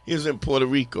 He was in Puerto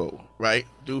Rico, right?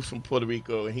 Dude from Puerto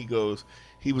Rico. And he was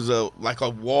like a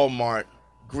Walmart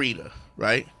greeter,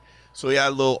 right? So he had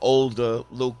a little older,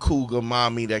 little cougar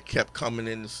mommy that kept coming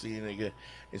in to see a nigga.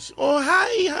 And she, oh,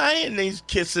 hi. And then he's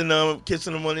kissing him on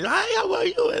the, hi, how are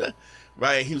you? And,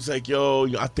 right? He was like, yo,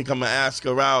 I think I'm going to ask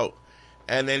her out.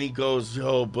 And then he goes,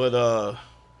 yo,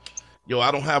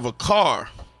 I don't have a car.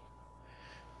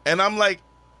 And I'm like,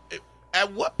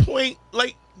 at what point,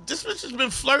 like, this bitch has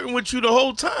been flirting with you the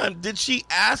whole time. Did she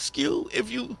ask you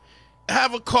if you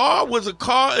have a car? Was a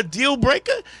car a deal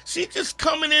breaker? She just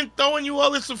coming in throwing you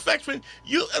all this affection.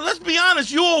 Let's be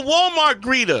honest, you're a Walmart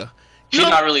greeter. She's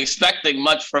not really expecting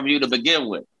much from you to begin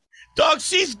with. Dog,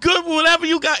 she's good with whatever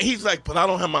you got. He's like, but I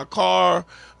don't have my car.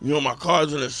 My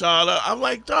car's in the shop. I'm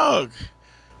like, dog,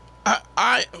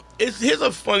 here's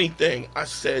a funny thing. I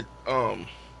said, I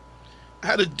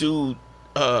had a dude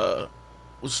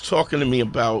was talking to me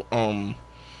about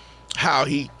how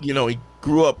he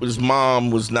grew up. His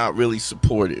mom was not really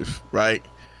supportive, right?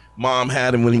 Mom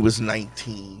had him when he was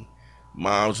 19.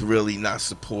 Mom's really not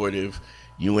supportive.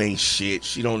 You ain't shit.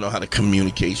 She don't know how to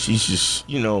communicate. She's just,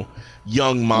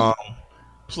 young mom.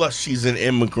 Plus, she's an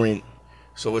immigrant.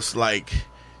 So it's like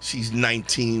she's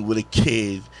 19 with a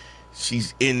kid.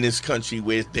 She's in this country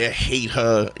where they hate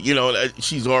her.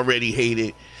 She's already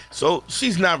hated. So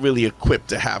she's not really equipped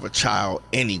to have a child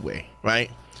anyway,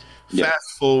 right? Yeah.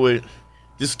 Fast forward,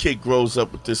 this kid grows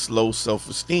up with this low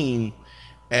self-esteem,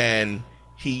 and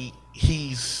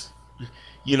he's,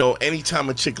 anytime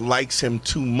a chick likes him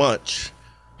too much,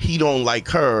 he don't like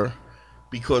her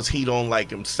because he don't like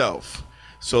himself.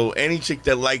 So any chick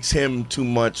that likes him too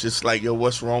much, it's like, yo,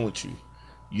 what's wrong with you?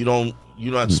 You're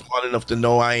not smart enough to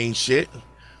know I ain't shit.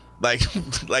 Like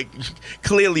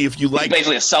clearly, if you like, it's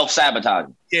basically a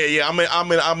self-sabotage. Yeah.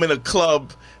 I'm in a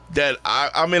club that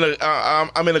I'm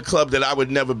in a club that I would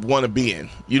never want to be in.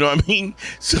 You know what I mean?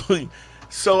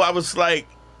 So I was like,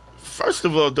 first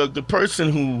of all, the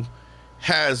person who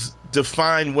has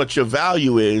defined what your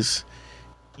value is,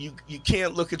 you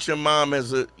can't look at your mom as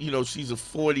she's a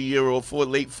 40-year-old,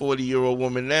 late 40-year-old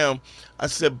woman now. I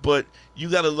said, but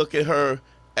you got to look at her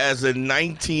as a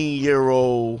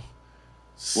 19-year-old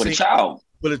with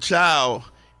a child,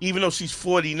 even though she's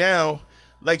 40 now.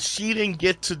 Like, she didn't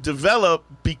get to develop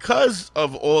because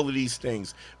of all of these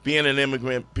things, being an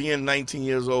immigrant, being 19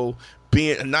 years old,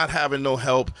 not having no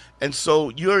help. And so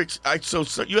you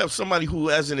have somebody who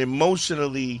hasn't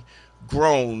emotionally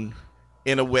grown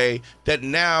in a way that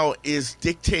now is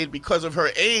dictated because of her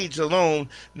age alone.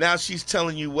 Now she's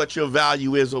telling you what your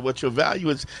value is or what your value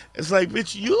is. It's like,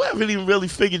 bitch, you haven't even really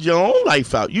figured your own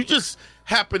life out. You just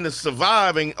happen to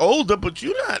survive and older, but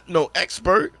you're not no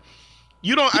expert.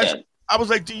 You don't. Yeah. I was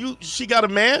like, she got a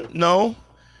man? No.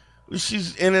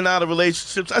 She's in and out of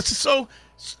relationships. I said, so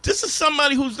this is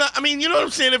somebody who's not, you know what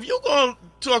I'm saying? If you're going to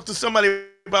talk to somebody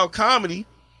about comedy,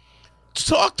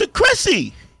 talk to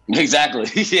Chrissy. Exactly.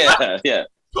 Yeah.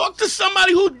 Talk to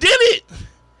somebody who did it.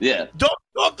 Yeah. Don't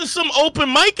talk to some open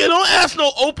micer. Don't ask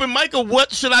no open micer,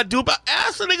 what should I do? But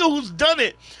ask a nigga who's done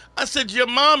it. I said, your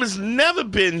mom has never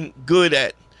been good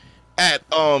at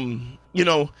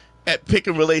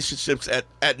picking relationships,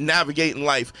 at navigating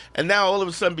life. And now all of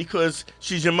a sudden, because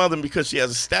she's your mother and because she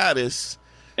has a status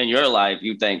in your life,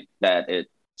 you think that it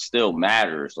still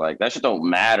matters. Like, that shit don't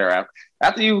matter.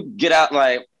 After you get out,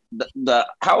 like,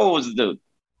 how old was the dude?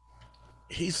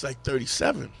 He's like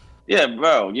 37. Yeah,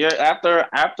 bro. You're after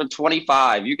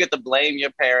 25, you get to blame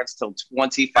your parents till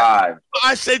 25.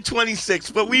 I say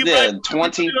 26, but 25.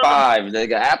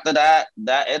 Nigga. After that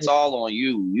it's all on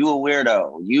you. You a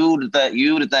weirdo. You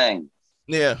the thing.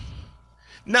 Yeah.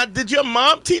 Now, did your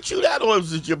mom teach you that, or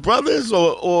was it your brothers,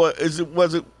 or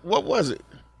what was it?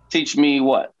 Teach me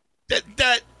what?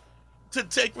 That to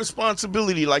take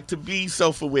responsibility, like to be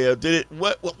self-aware. Did it?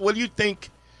 What do you think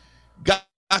got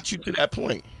you to that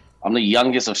point? I'm the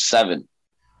youngest of 7.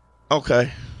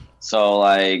 Okay. So,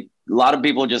 like, a lot of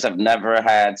people just have never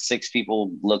had 6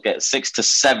 people look at 6 to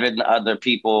 7 other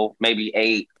people, maybe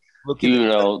 8,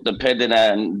 depending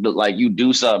on, like, you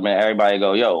do something and everybody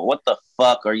go, yo, what the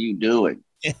fuck are you doing?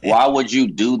 Why would you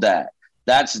do that?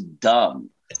 That's dumb.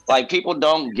 Like, people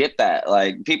don't get that.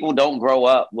 Like, people don't grow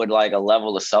up with, like, a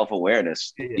level of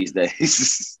self-awareness these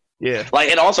days. Yeah.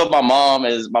 Like, and also my mom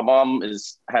is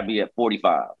had me at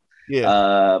 45.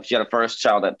 Yeah. She had her first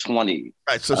child at 20.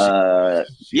 Right. So her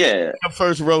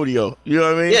first rodeo. You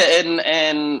know what I mean?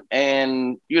 Yeah,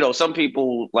 and some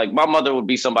people, like, my mother would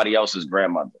be somebody else's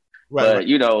grandmother. Right.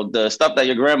 But the stuff that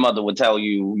your grandmother would tell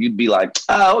you, you'd be like,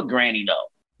 oh, granny know.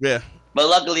 Yeah. But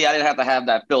luckily I didn't have to have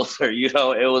that filter, it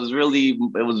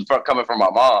was coming from my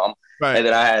mom. Right. And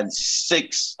then I had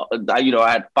 6,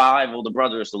 I had 5 older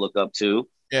brothers to look up to.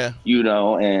 Yeah.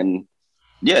 And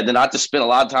Yeah, then I just spent a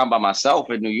lot of time by myself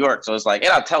in New York. So it's like,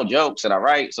 and I tell jokes and I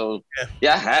write. So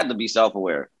yeah, I had to be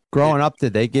self-aware. Growing up,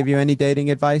 did they give you any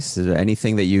dating advice? Is there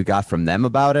anything that you got from them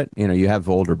about it? You know, you have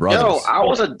older brothers. Yo, I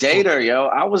was a dater, yo.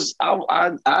 I was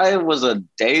a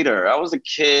dater. I was a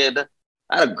kid.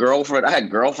 I had a girlfriend. I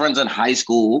had girlfriends in high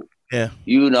school. Yeah.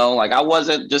 You know, like I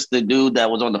wasn't just the dude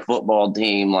that was on the football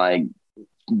team. Like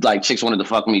chicks wanted to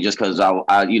fuck me just because I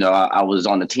was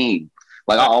on the team.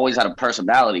 Like I always had a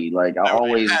personality. Like I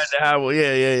always had to have,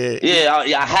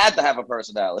 I had to have a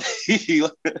personality.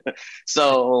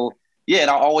 So yeah,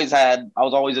 and I was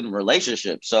always in a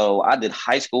relationship. So I did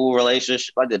high school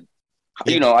relationship. I did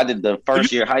the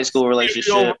first year high school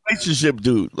relationship. Relationship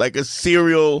dude, like a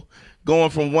serial going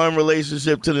from one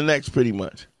relationship to the next, pretty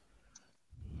much.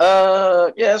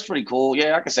 Yeah, that's pretty cool.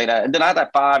 Yeah, I can say that. And then I had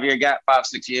that 5-year gap,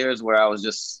 5-6 years where I was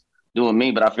just doing me,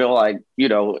 but I feel like, you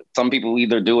know, some people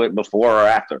either do it before or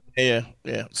after. Yeah.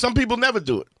 Some people never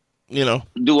do it, you know.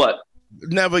 Do what?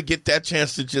 Never get that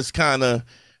chance to just kind of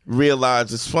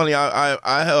realize. It's funny,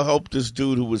 I helped this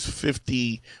dude who was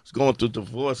 50, was going through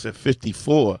divorce at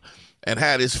 54, and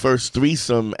had his first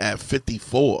threesome at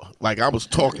 54. Like, I was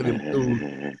talking him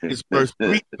through his first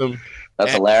threesome.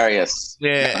 That's hilarious.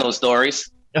 Yeah. Those stories.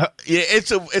 Yeah,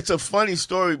 it's a funny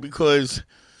story because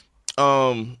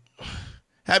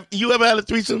have you ever had a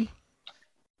threesome?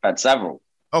 Had several.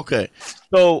 Okay.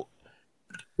 So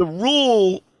the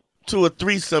rule to a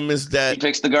threesome is that she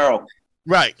picks the girl.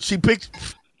 Right. She picks.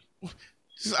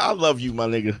 I love you, my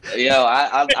nigga. Yo,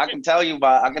 I can tell you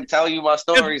my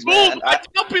stories, man. I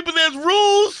tell people there's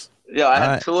rules. Yo, I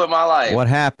had 2 in my life. What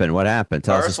happened?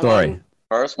 Tell us the story.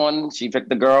 First one, she picked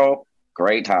the girl.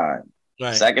 Great time.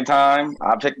 Right. Second time,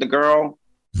 I picked the girl.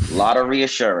 A lot of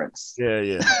reassurance.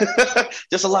 Yeah.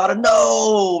 Just a lot of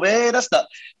no, man. That's not.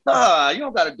 Nah, you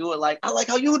don't got to do it like I like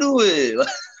how you do it.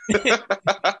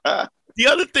 The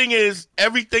other thing is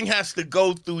everything has to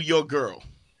go through your girl.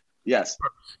 Yes.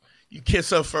 You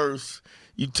kiss her first.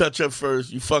 You touch her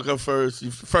first. You fuck her first.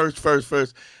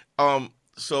 First.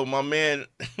 So my man,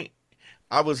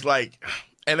 I was like,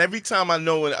 and every time I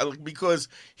know it, because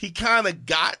he kind of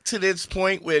got to this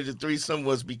point where the threesome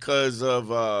was because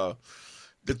of I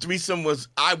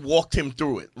walked him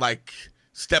through it, like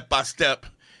step by step.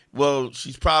 Well,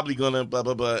 she's probably gonna blah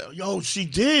blah blah. Yo, she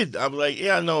did. I was like,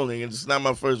 yeah, I know, nigga. It's not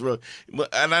my first road.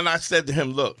 And then I said to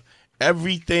him, look,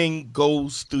 everything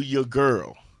goes through your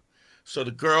girl. So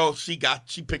the girl, she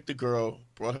picked the girl,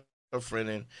 brought her friend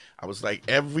in. I was like,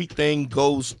 everything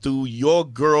goes through your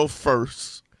girl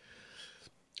first,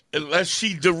 unless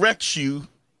she directs you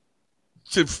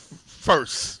to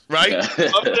first, right?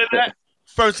 Yeah. Other than that,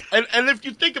 first. And if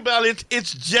you think about it,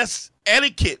 it's just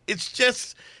etiquette. It's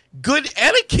just good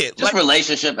etiquette. Just like,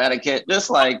 relationship etiquette. Just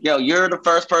like, yo, you're the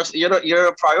first person. You're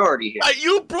a priority here.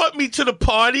 You brought me to the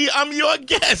party. I'm your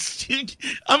guest.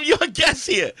 I'm your guest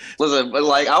here. Listen,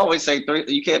 like I always say,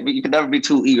 you can never be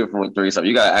too eager for a threesome.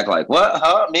 You gotta act like, what?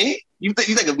 Huh? Me? You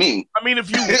think of me? I mean, if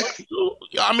you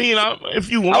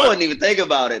want, I wouldn't even think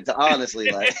about it.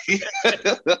 Honestly, like.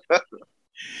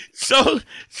 So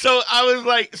I was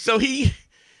like,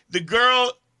 the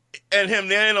girl and him,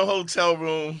 they're in a hotel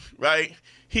room, right?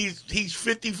 He's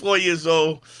 54 years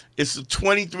old. It's a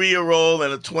 23-year-old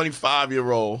and a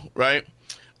 25-year-old, right?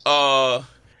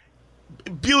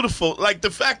 Beautiful. Like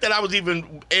the fact that I was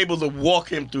even able to walk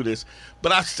him through this.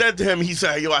 But I said to him, he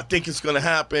said, yo, I think it's going to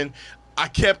happen. I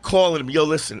kept calling him, yo,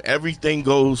 listen, everything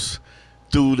goes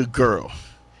through the girl.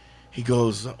 He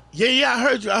goes, yeah, I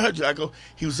heard you.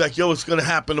 He was like, yo, it's going to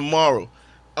happen tomorrow.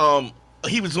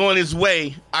 He was on his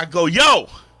way. I go, yo,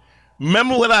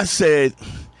 remember what I said?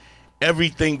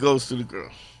 Everything goes to the girl.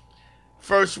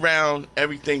 First round,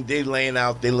 everything, they laying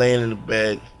in the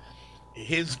bed.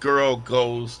 His girl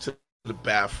goes to the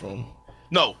bathroom.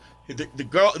 No,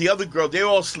 the other girl, they're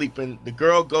all sleeping. The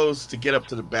girl goes to get up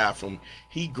to the bathroom.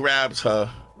 He grabs her,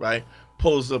 right?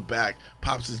 Pulls her back,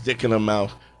 pops his dick in her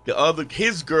mouth.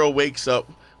 His girl wakes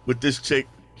up with this chick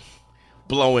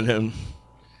blowing him.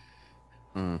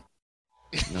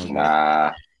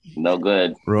 Nah, no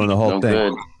good. Ruin the whole thing.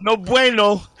 Good. No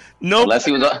bueno. No. Unless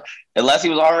he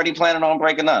was already planning on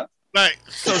breaking up. Right.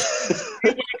 So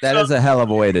that is a hell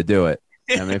of a way to do it.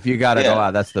 I mean, if you got to go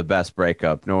out, that's the best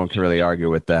breakup. No one can really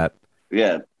argue with that.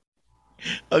 Yeah.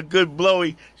 A good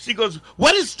blowy. She goes,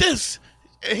 "What is this?"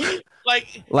 And he,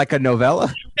 like a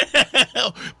novella.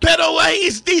 Pero why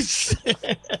is this?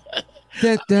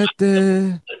 Da, da,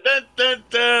 da. Da, da,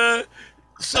 da.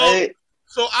 So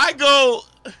I go.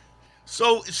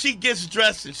 So she gets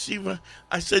dressed and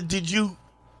I said, Did you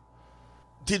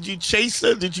chase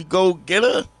her? Did you go get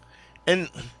her? And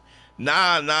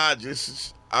nah,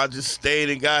 just I just stayed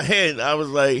and got hit. I was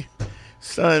like,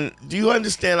 son, do you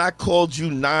understand? I called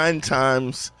you 9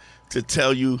 times to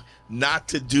tell you not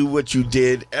to do what you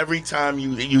did. Every time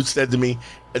you said to me,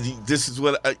 this is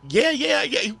what, yeah.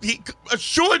 He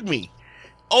assured me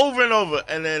over and over.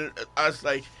 And then I was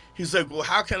like, he's like, well,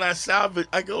 how can I salvage?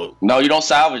 I go, no, you don't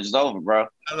salvage. It's over, bro.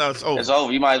 No, it's over. It's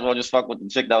over. You might as well just fuck with the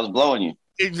chick that was blowing you.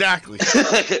 Exactly.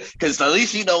 Because at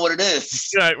least you know what it is.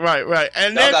 Right.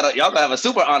 And y'all gotta have a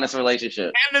super honest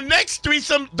relationship. And the next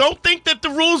threesome, don't think that the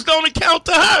rules don't account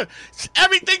to her.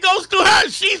 Everything goes to her.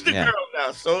 She's the girl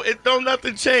now. So don't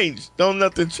nothing change.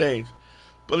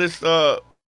 But it's the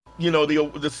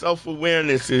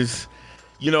self-awareness is,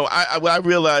 what I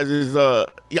realize is I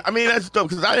mean, that's dope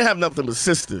because I didn't have nothing but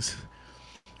sisters.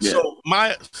 Yeah. So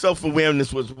my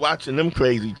self-awareness was watching them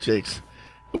crazy chicks.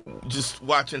 Just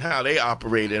watching how they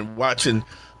operate and watching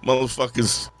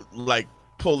motherfuckers like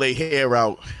pull their hair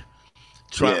out,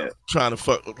 trying to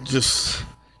fuck. Just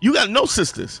you got no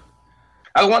sisters.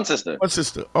 I have one sister. One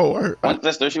sister. Oh, one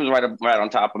sister. She was right on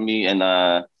top of me in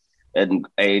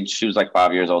age. She was like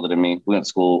 5 years older than me. We went to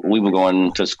school. We were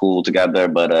going to school together,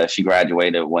 but she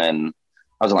graduated when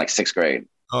I was in like 6th grade.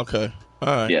 Okay.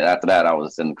 All right. Yeah. After that, I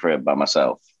was in the crib by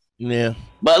myself. Yeah.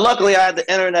 But luckily, I had the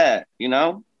internet.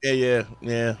 Yeah.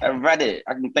 I read it.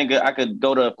 I could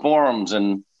go to forums,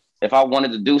 and if I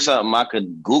wanted to do something, I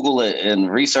could Google it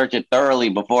and research it thoroughly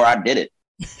before I did it.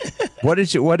 What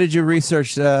did you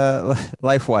research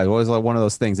life-wise? What was like one of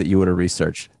those things that you would have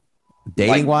researched?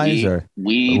 Dating-wise or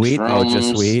weed? Oh,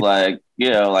 just weed? Like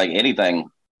anything.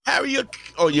 Harry,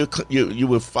 you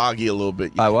were foggy a little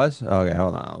bit. I was? Okay,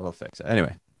 hold on. We'll fix it.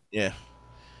 Anyway. Yeah.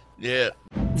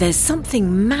 There's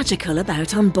something magical about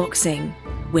unboxing.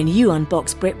 When you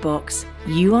unbox BritBox,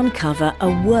 you uncover a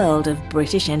world of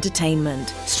British entertainment.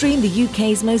 Stream the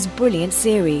UK's most brilliant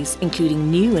series, including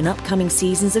new and upcoming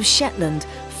seasons of Shetland,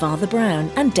 Father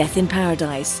Brown and Death in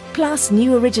Paradise. Plus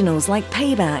new originals like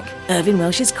Payback, Irving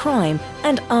Welsh's Crime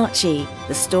and Archie,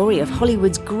 the story of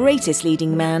Hollywood's greatest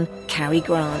leading man, Cary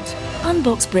Grant.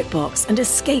 Unbox BritBox and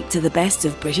escape to the best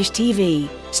of British TV.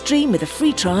 Stream with a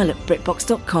free trial at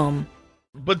BritBox.com.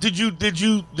 But did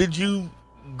you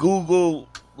Google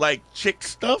like chick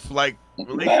stuff? Like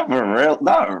really?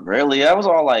 Not really. That was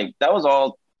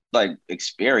all like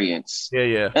experience.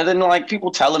 Yeah. And then like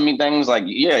people telling me things like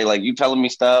you telling me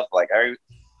stuff like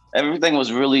everything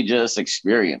was really just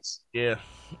experience. Yeah.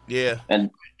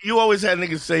 And you always had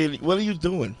niggas saying, "What are you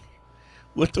doing?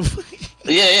 What the fuck?"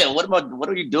 Yeah. What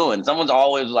are you doing? Someone's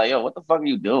always like, "Yo, what the fuck are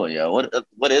you doing? Yo,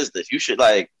 what is this? You should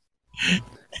like."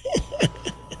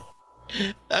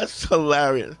 That's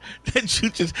hilarious. That you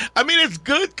just, I mean, it's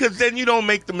good because then you don't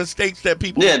make the mistakes that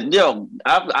people. Yeah,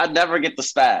 I never get the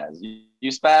spaz. You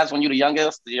spaz when you're the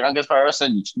youngest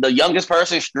person. The youngest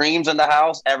person streams in the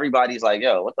house. Everybody's like,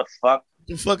 "Yo, what the fuck?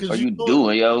 The fuck are you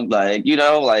doing, yo?" Like,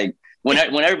 like when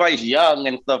everybody's young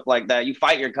and stuff like that, you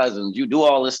fight your cousins, you do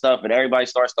all this stuff, and everybody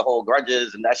starts to hold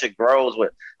grudges, and that shit grows.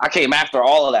 I came after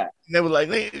all of that. They were like,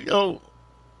 "Yo,"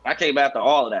 I came after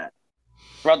all of that.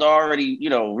 Brother already,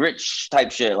 rich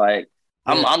type shit. Like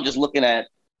I'm just looking at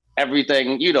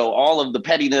everything, all of the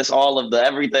pettiness, all of the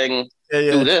everything.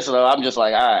 Do this, and I'm just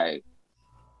like, all right,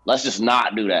 let's just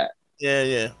not do that.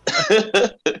 Yeah.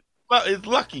 Well, it's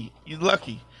lucky. You're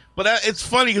lucky, but it's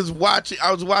funny because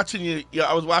I was watching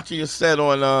your set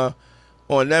on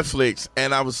Netflix,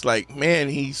 and I was like, man,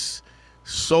 he's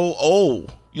so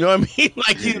old. You know what I mean?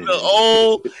 Like he's an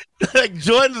old, like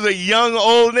Jordan's a young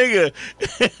old nigga.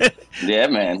 Yeah,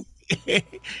 man.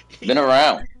 Been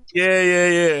around.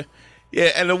 Yeah.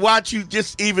 And to watch you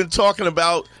just even talking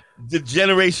about the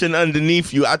generation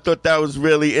underneath you, I thought that was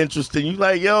really interesting. You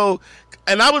like, yo,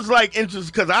 and I was like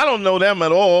interested because I don't know them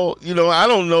at all. I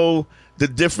don't know the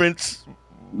difference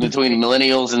between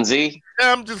millennials and Z.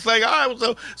 I'm just like, all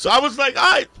right. So I was like, all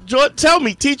right,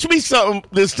 Jordan, teach me something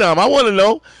this time. I want to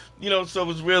know. So it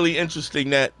was really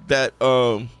interesting that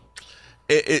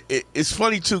it's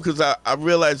funny too because I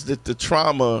realized that the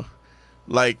trauma,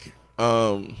 like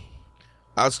I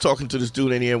was talking to this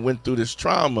dude and he went through this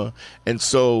trauma, and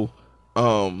so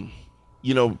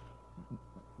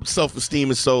self-esteem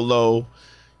is so low.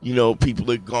 People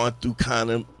have gone through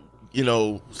kind of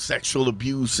sexual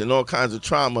abuse and all kinds of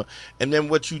trauma, and then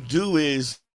what you do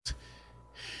is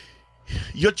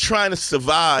you're trying to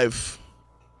survive.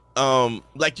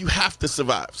 Like you have to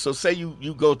survive. So say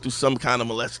you go through some kind of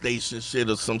molestation shit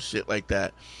or some shit like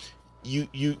that.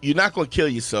 You're not gonna kill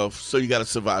yourself, so you gotta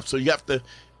survive. So you have to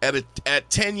at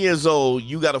 10 years old,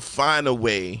 you gotta find a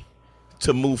way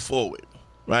to move forward,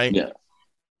 right? Yeah.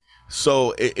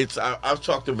 So I've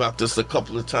talked about this a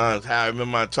couple of times. How I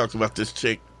remember I talked about this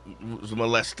chick who was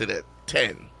molested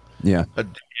 10. Yeah. Her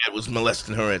dad was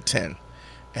molesting her at 10.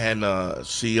 And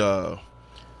so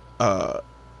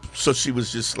she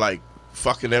was just like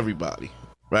fucking everybody,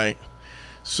 right?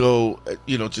 So,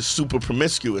 just super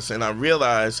promiscuous. And I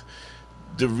realized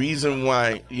the reason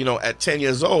why, at 10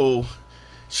 years old,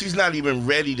 she's not even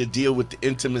ready to deal with the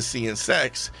intimacy and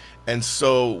sex. And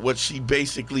so what she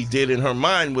basically did in her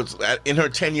mind was, in her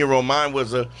 10-year-old mind,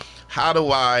 was how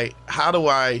do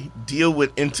I deal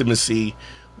with intimacy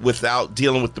without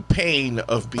dealing with the pain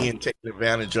of being taken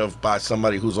advantage of by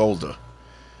somebody who's older?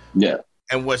 Yeah.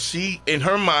 And what she, in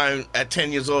her mind at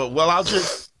 10 years old,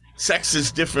 sex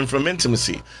is different from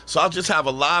intimacy. So I'll just have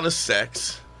a lot of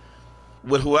sex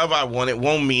with whoever I want. It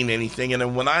won't mean anything. And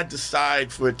then when I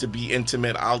decide for it to be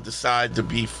intimate, I'll decide to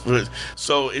be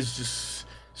so it's just,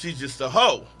 she's just a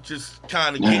hoe. Just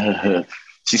kind of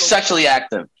she's sexually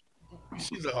active.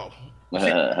 She's a hoe.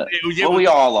 Well, we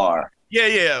all are.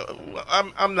 Yeah.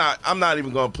 I'm not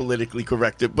even going to politically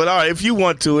correct it. But all right, if you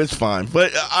want to, it's fine.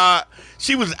 But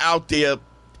she was out there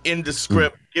in the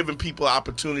script giving people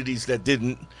opportunities that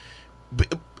didn't.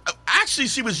 Actually,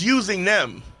 she was using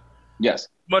them. Yes.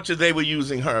 Much as they were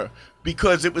using her,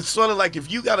 because it was sort of like,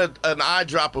 if you got an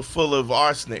eyedropper full of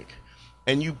arsenic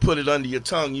and you put it under your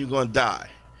tongue, you're going to die.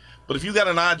 But if you got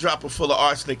an eyedropper full of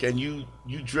arsenic and you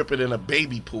drip it in a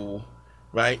baby pool,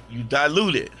 right, you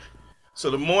dilute it. So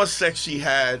the more sex she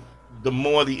had, the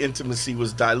more the intimacy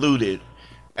was diluted.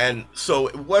 And so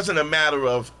it wasn't a matter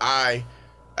of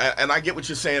and I get what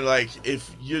you're saying, like,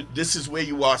 if this is where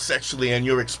you are sexually and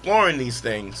you're exploring these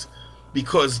things,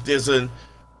 because there's an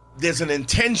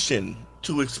intention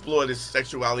to explore this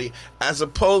sexuality, as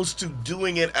opposed to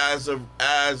doing it as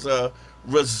a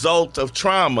result of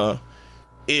trauma,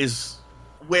 is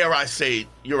where I say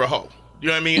you're a hoe. You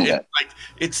know what I mean? Yeah.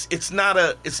 It's not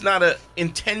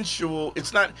intentional.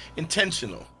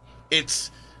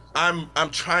 It's I'm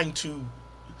trying to,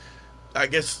 I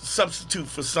guess, substitute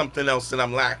for something else that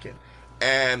I'm lacking.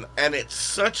 And it's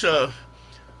such a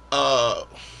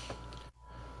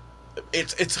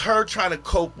it's her trying to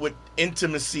cope with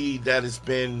intimacy that has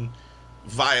been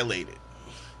violated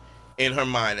in her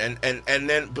mind. And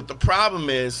then, but the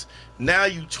problem is, now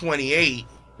you 28,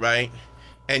 right?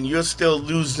 And you're still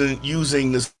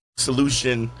using the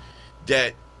solution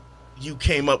that you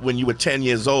came up when you were 10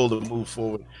 years old to move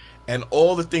forward. And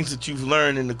all the things that you've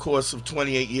learned in the course of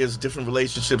 28 years, different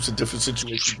relationships and different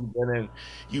situations you've been in,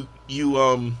 you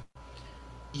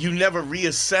never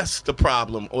reassess the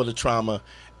problem or the trauma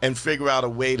and figure out a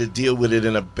way to deal with it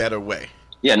in a better way.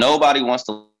 Yeah, nobody wants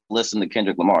to listen to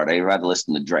Kendrick Lamar. They'd rather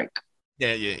listen to Drake.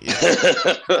 Yeah.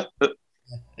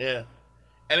 Yeah.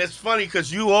 And it's funny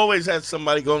because you always had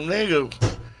somebody go, nigga,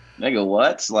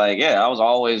 what? Like, yeah, I was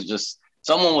always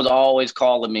someone was always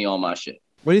calling me on my shit.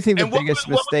 What do you think the biggest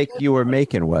mistake you were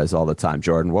making was all the time,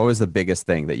 Jordan? What was the biggest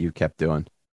thing that you kept doing?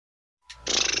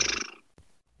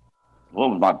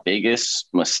 What was my biggest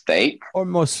mistake? Or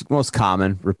most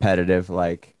common, repetitive,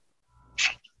 like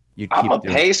you keep I'm a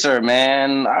pacer,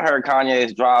 man. I heard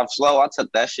Kanye's Drive Slow. I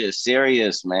took that shit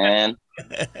serious, man.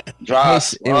 Drive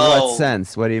slow. In what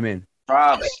sense? What do you mean?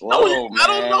 Drive slow, man. I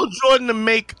don't know Jordan to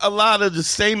make a lot of the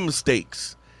same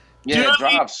mistakes. Yeah,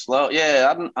 drive slow.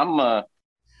 Yeah, I'm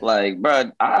like,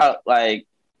 bro,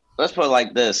 let's put it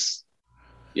like this.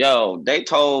 Yo, they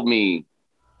told me,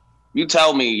 you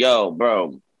tell me, yo,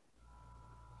 bro,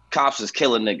 cops is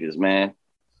killing niggas, man.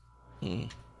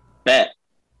 Bet.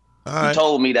 You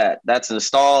told me that. That's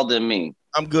installed in me.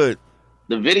 I'm good.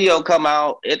 The video come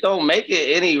out. It don't make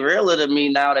it any realer to me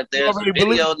now that there's a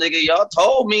video, nigga. Y'all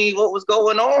told me what was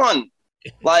going on.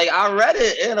 Like, I read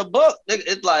it in a book.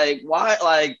 It's like, why?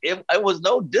 Like, it was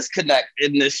no disconnect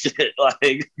in this shit.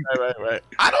 Like, right.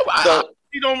 I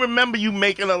don't remember you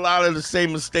making a lot of the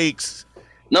same mistakes.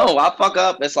 No, I fuck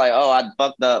up. It's like, oh, I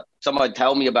fucked up. Somebody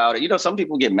tell me about it. You know, some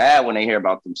people get mad when they hear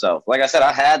about themselves. Like I said,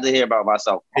 I had to hear about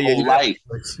myself my whole life.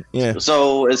 Yeah.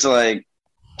 So it's like,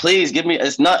 please give me.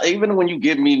 It's not even when you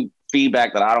give me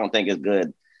feedback that I don't think is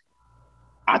good,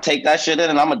 I take that shit in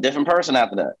and I'm a different person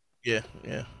after that. Yeah.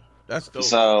 That's dope.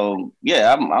 So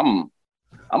yeah, I'm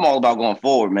all about going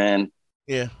forward, man.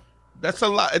 Yeah, that's a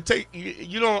lot. I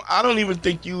don't even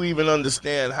think you even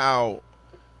understand how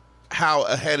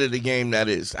ahead of the game that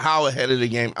is. How ahead of the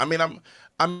game. I mean,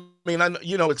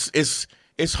 you know,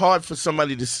 it's hard for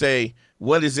somebody to say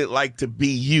what is it like to be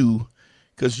you,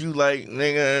 because you like,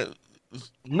 nigga,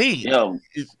 me. Yo,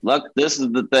 look, this is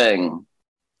the thing.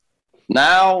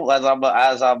 Now,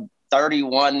 as I'm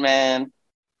 31, man,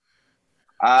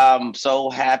 I'm so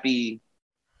happy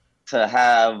to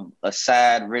have a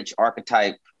sad, rich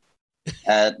archetype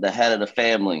at the head of the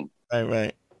family.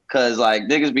 Right. Cause like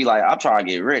niggas be like, I'm trying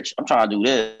to get rich. I'm trying to do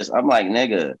this. I'm like,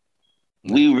 nigga,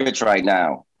 we rich right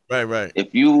now. Right.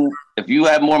 If you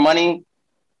have more money,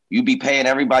 you be paying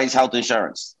everybody's health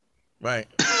insurance. Right.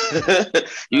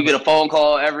 You get a phone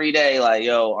call every day, like,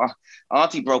 yo,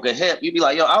 auntie broke a hip. You be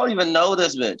like, yo, I don't even know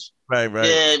this bitch. Right.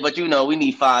 Yeah, but we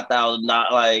need $5,000.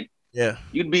 Not like, yeah.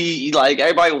 You'd be like,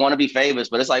 everybody want to be famous,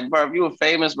 but it's like, bro, if you were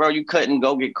famous, bro, you couldn't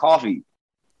go get coffee.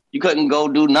 You couldn't go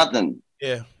do nothing.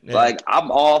 Yeah. Like,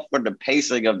 I'm all for the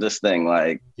pacing of this thing.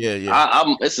 Like,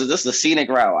 this is a scenic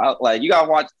route. You gotta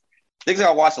watch. I think I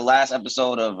gotta watch the last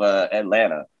episode of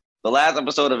Atlanta. The last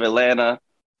episode of Atlanta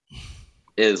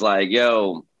is like,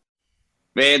 yo,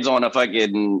 Van's on a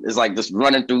fucking, is like just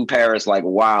running through Paris like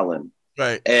wilding.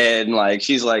 Right. And like,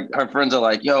 she's like, her friends are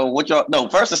like, yo,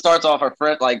 first it starts off her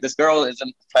friend, like this girl is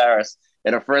in Paris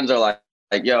and her friends are like,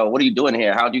 yo, what are you doing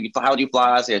here? How do you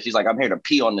fly us here? She's like, I'm here to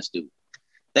pee on this dude.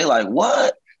 They like,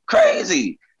 what?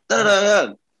 Crazy.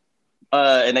 And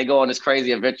they go on this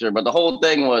crazy adventure. But the whole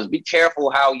thing was, be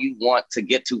careful how you want to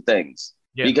get to things.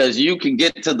 Yeah. Because you can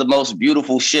get to the most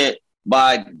beautiful shit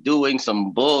by doing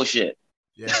some bullshit.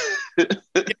 Yeah.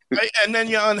 Right? And then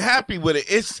you're unhappy with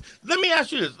it. Let me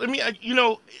ask you this.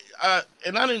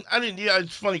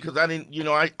 It's funny because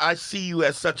I see you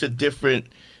as such a different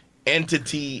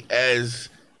entity as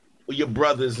your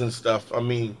brothers and stuff. I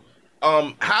mean,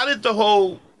 how did the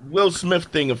whole Will Smith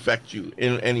thing affect you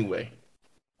in any way?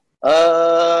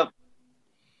 Yo,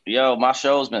 my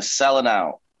show's been selling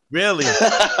out. Really?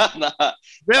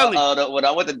 Really? When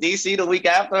I went to DC the week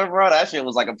after, bro, that shit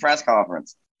was like a press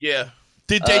conference. Yeah.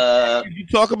 Did you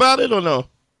talk about it or no?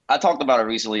 I talked about it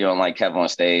recently on like Kev on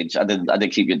Stage. I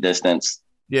did Keep Your Distance.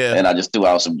 Yeah. And I just threw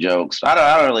out some jokes. I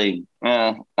don't really.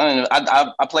 I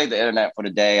played the internet for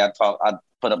the day. I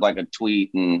put up like a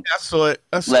tweet and I saw it.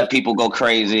 Let people go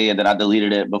crazy, and then I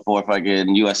deleted it before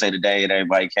fucking USA Today and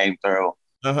everybody came through.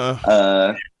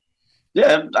 Uh-huh.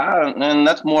 Yeah, and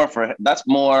that's trippy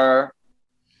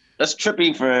it's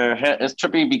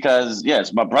trippy because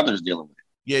yes, my brother's dealing with it.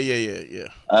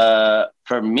 Yeah.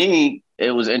 For me,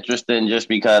 it was interesting just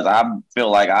because I feel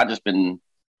like I just been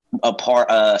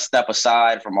a step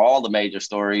aside from all the major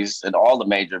stories and all the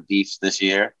major beefs this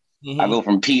year. Mm-hmm. I go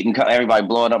from Pete and everybody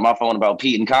blowing up my phone about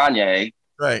Pete and Kanye,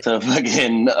 right, to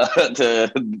fucking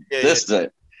this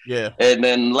shit. Yeah. And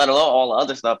then let alone all the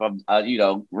other stuff of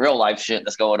real life shit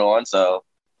that's going on. So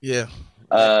yeah.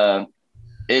 The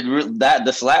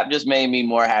slap just made me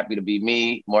more happy to be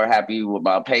me, more happy with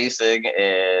my pacing,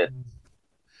 and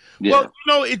yeah.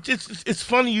 Well, it's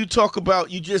funny you talk about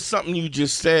something you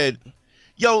just said.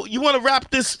 Yo, you want to wrap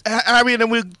this, Harry, and then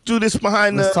we'll do this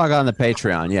behind Let's talk on the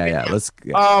Patreon. Yeah. Let's.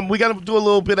 We got to do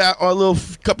a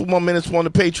couple more minutes on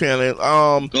the Patreon.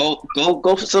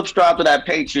 Go subscribe to that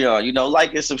Patreon.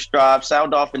 Like and subscribe.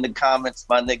 Sound off in the comments,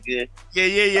 my nigga.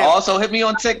 Yeah. Also, hit me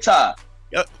on TikTok.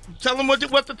 Tell them what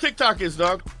the TikTok is,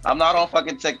 dog. I'm not on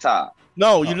fucking TikTok.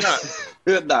 No, you're not.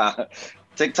 Nah.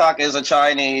 TikTok is a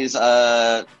Chinese.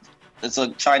 It's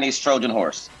a Chinese Trojan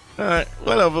horse. All right,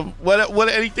 whatever. What?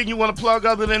 Anything you want to plug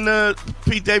other than the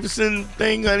Pete Davidson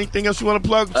thing? Anything else you want to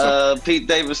plug? Pete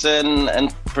Davidson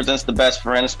and presents The Best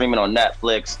Friend, streaming on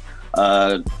Netflix.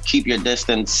 Keep Your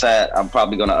Distance set. I'm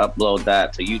probably going to upload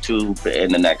that to YouTube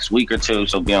in the next week or two,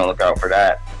 so be on the lookout for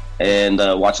that. And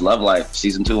watch Love Life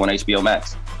season 2 on HBO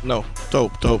Max. No,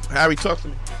 dope. Harry, talk to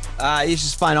me. You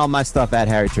should find all my stuff at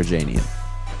Harry Turjanian.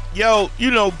 Yo,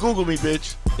 Google me,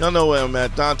 bitch. Y'all know where I'm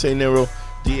at. Dante Nero.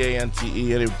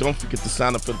 DANTE, and don't forget to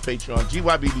sign up for the Patreon.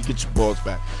 GYBB, get your balls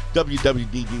back.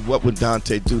 WWDD, What Would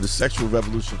Dante Do? The Sexual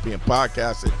Revolution being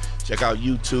podcasted. Check out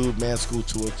YouTube, Man School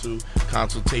 202,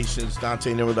 consultations,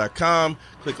 DanteNero.com.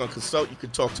 Click on consult. You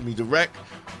can talk to me direct.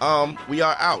 We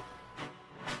are out.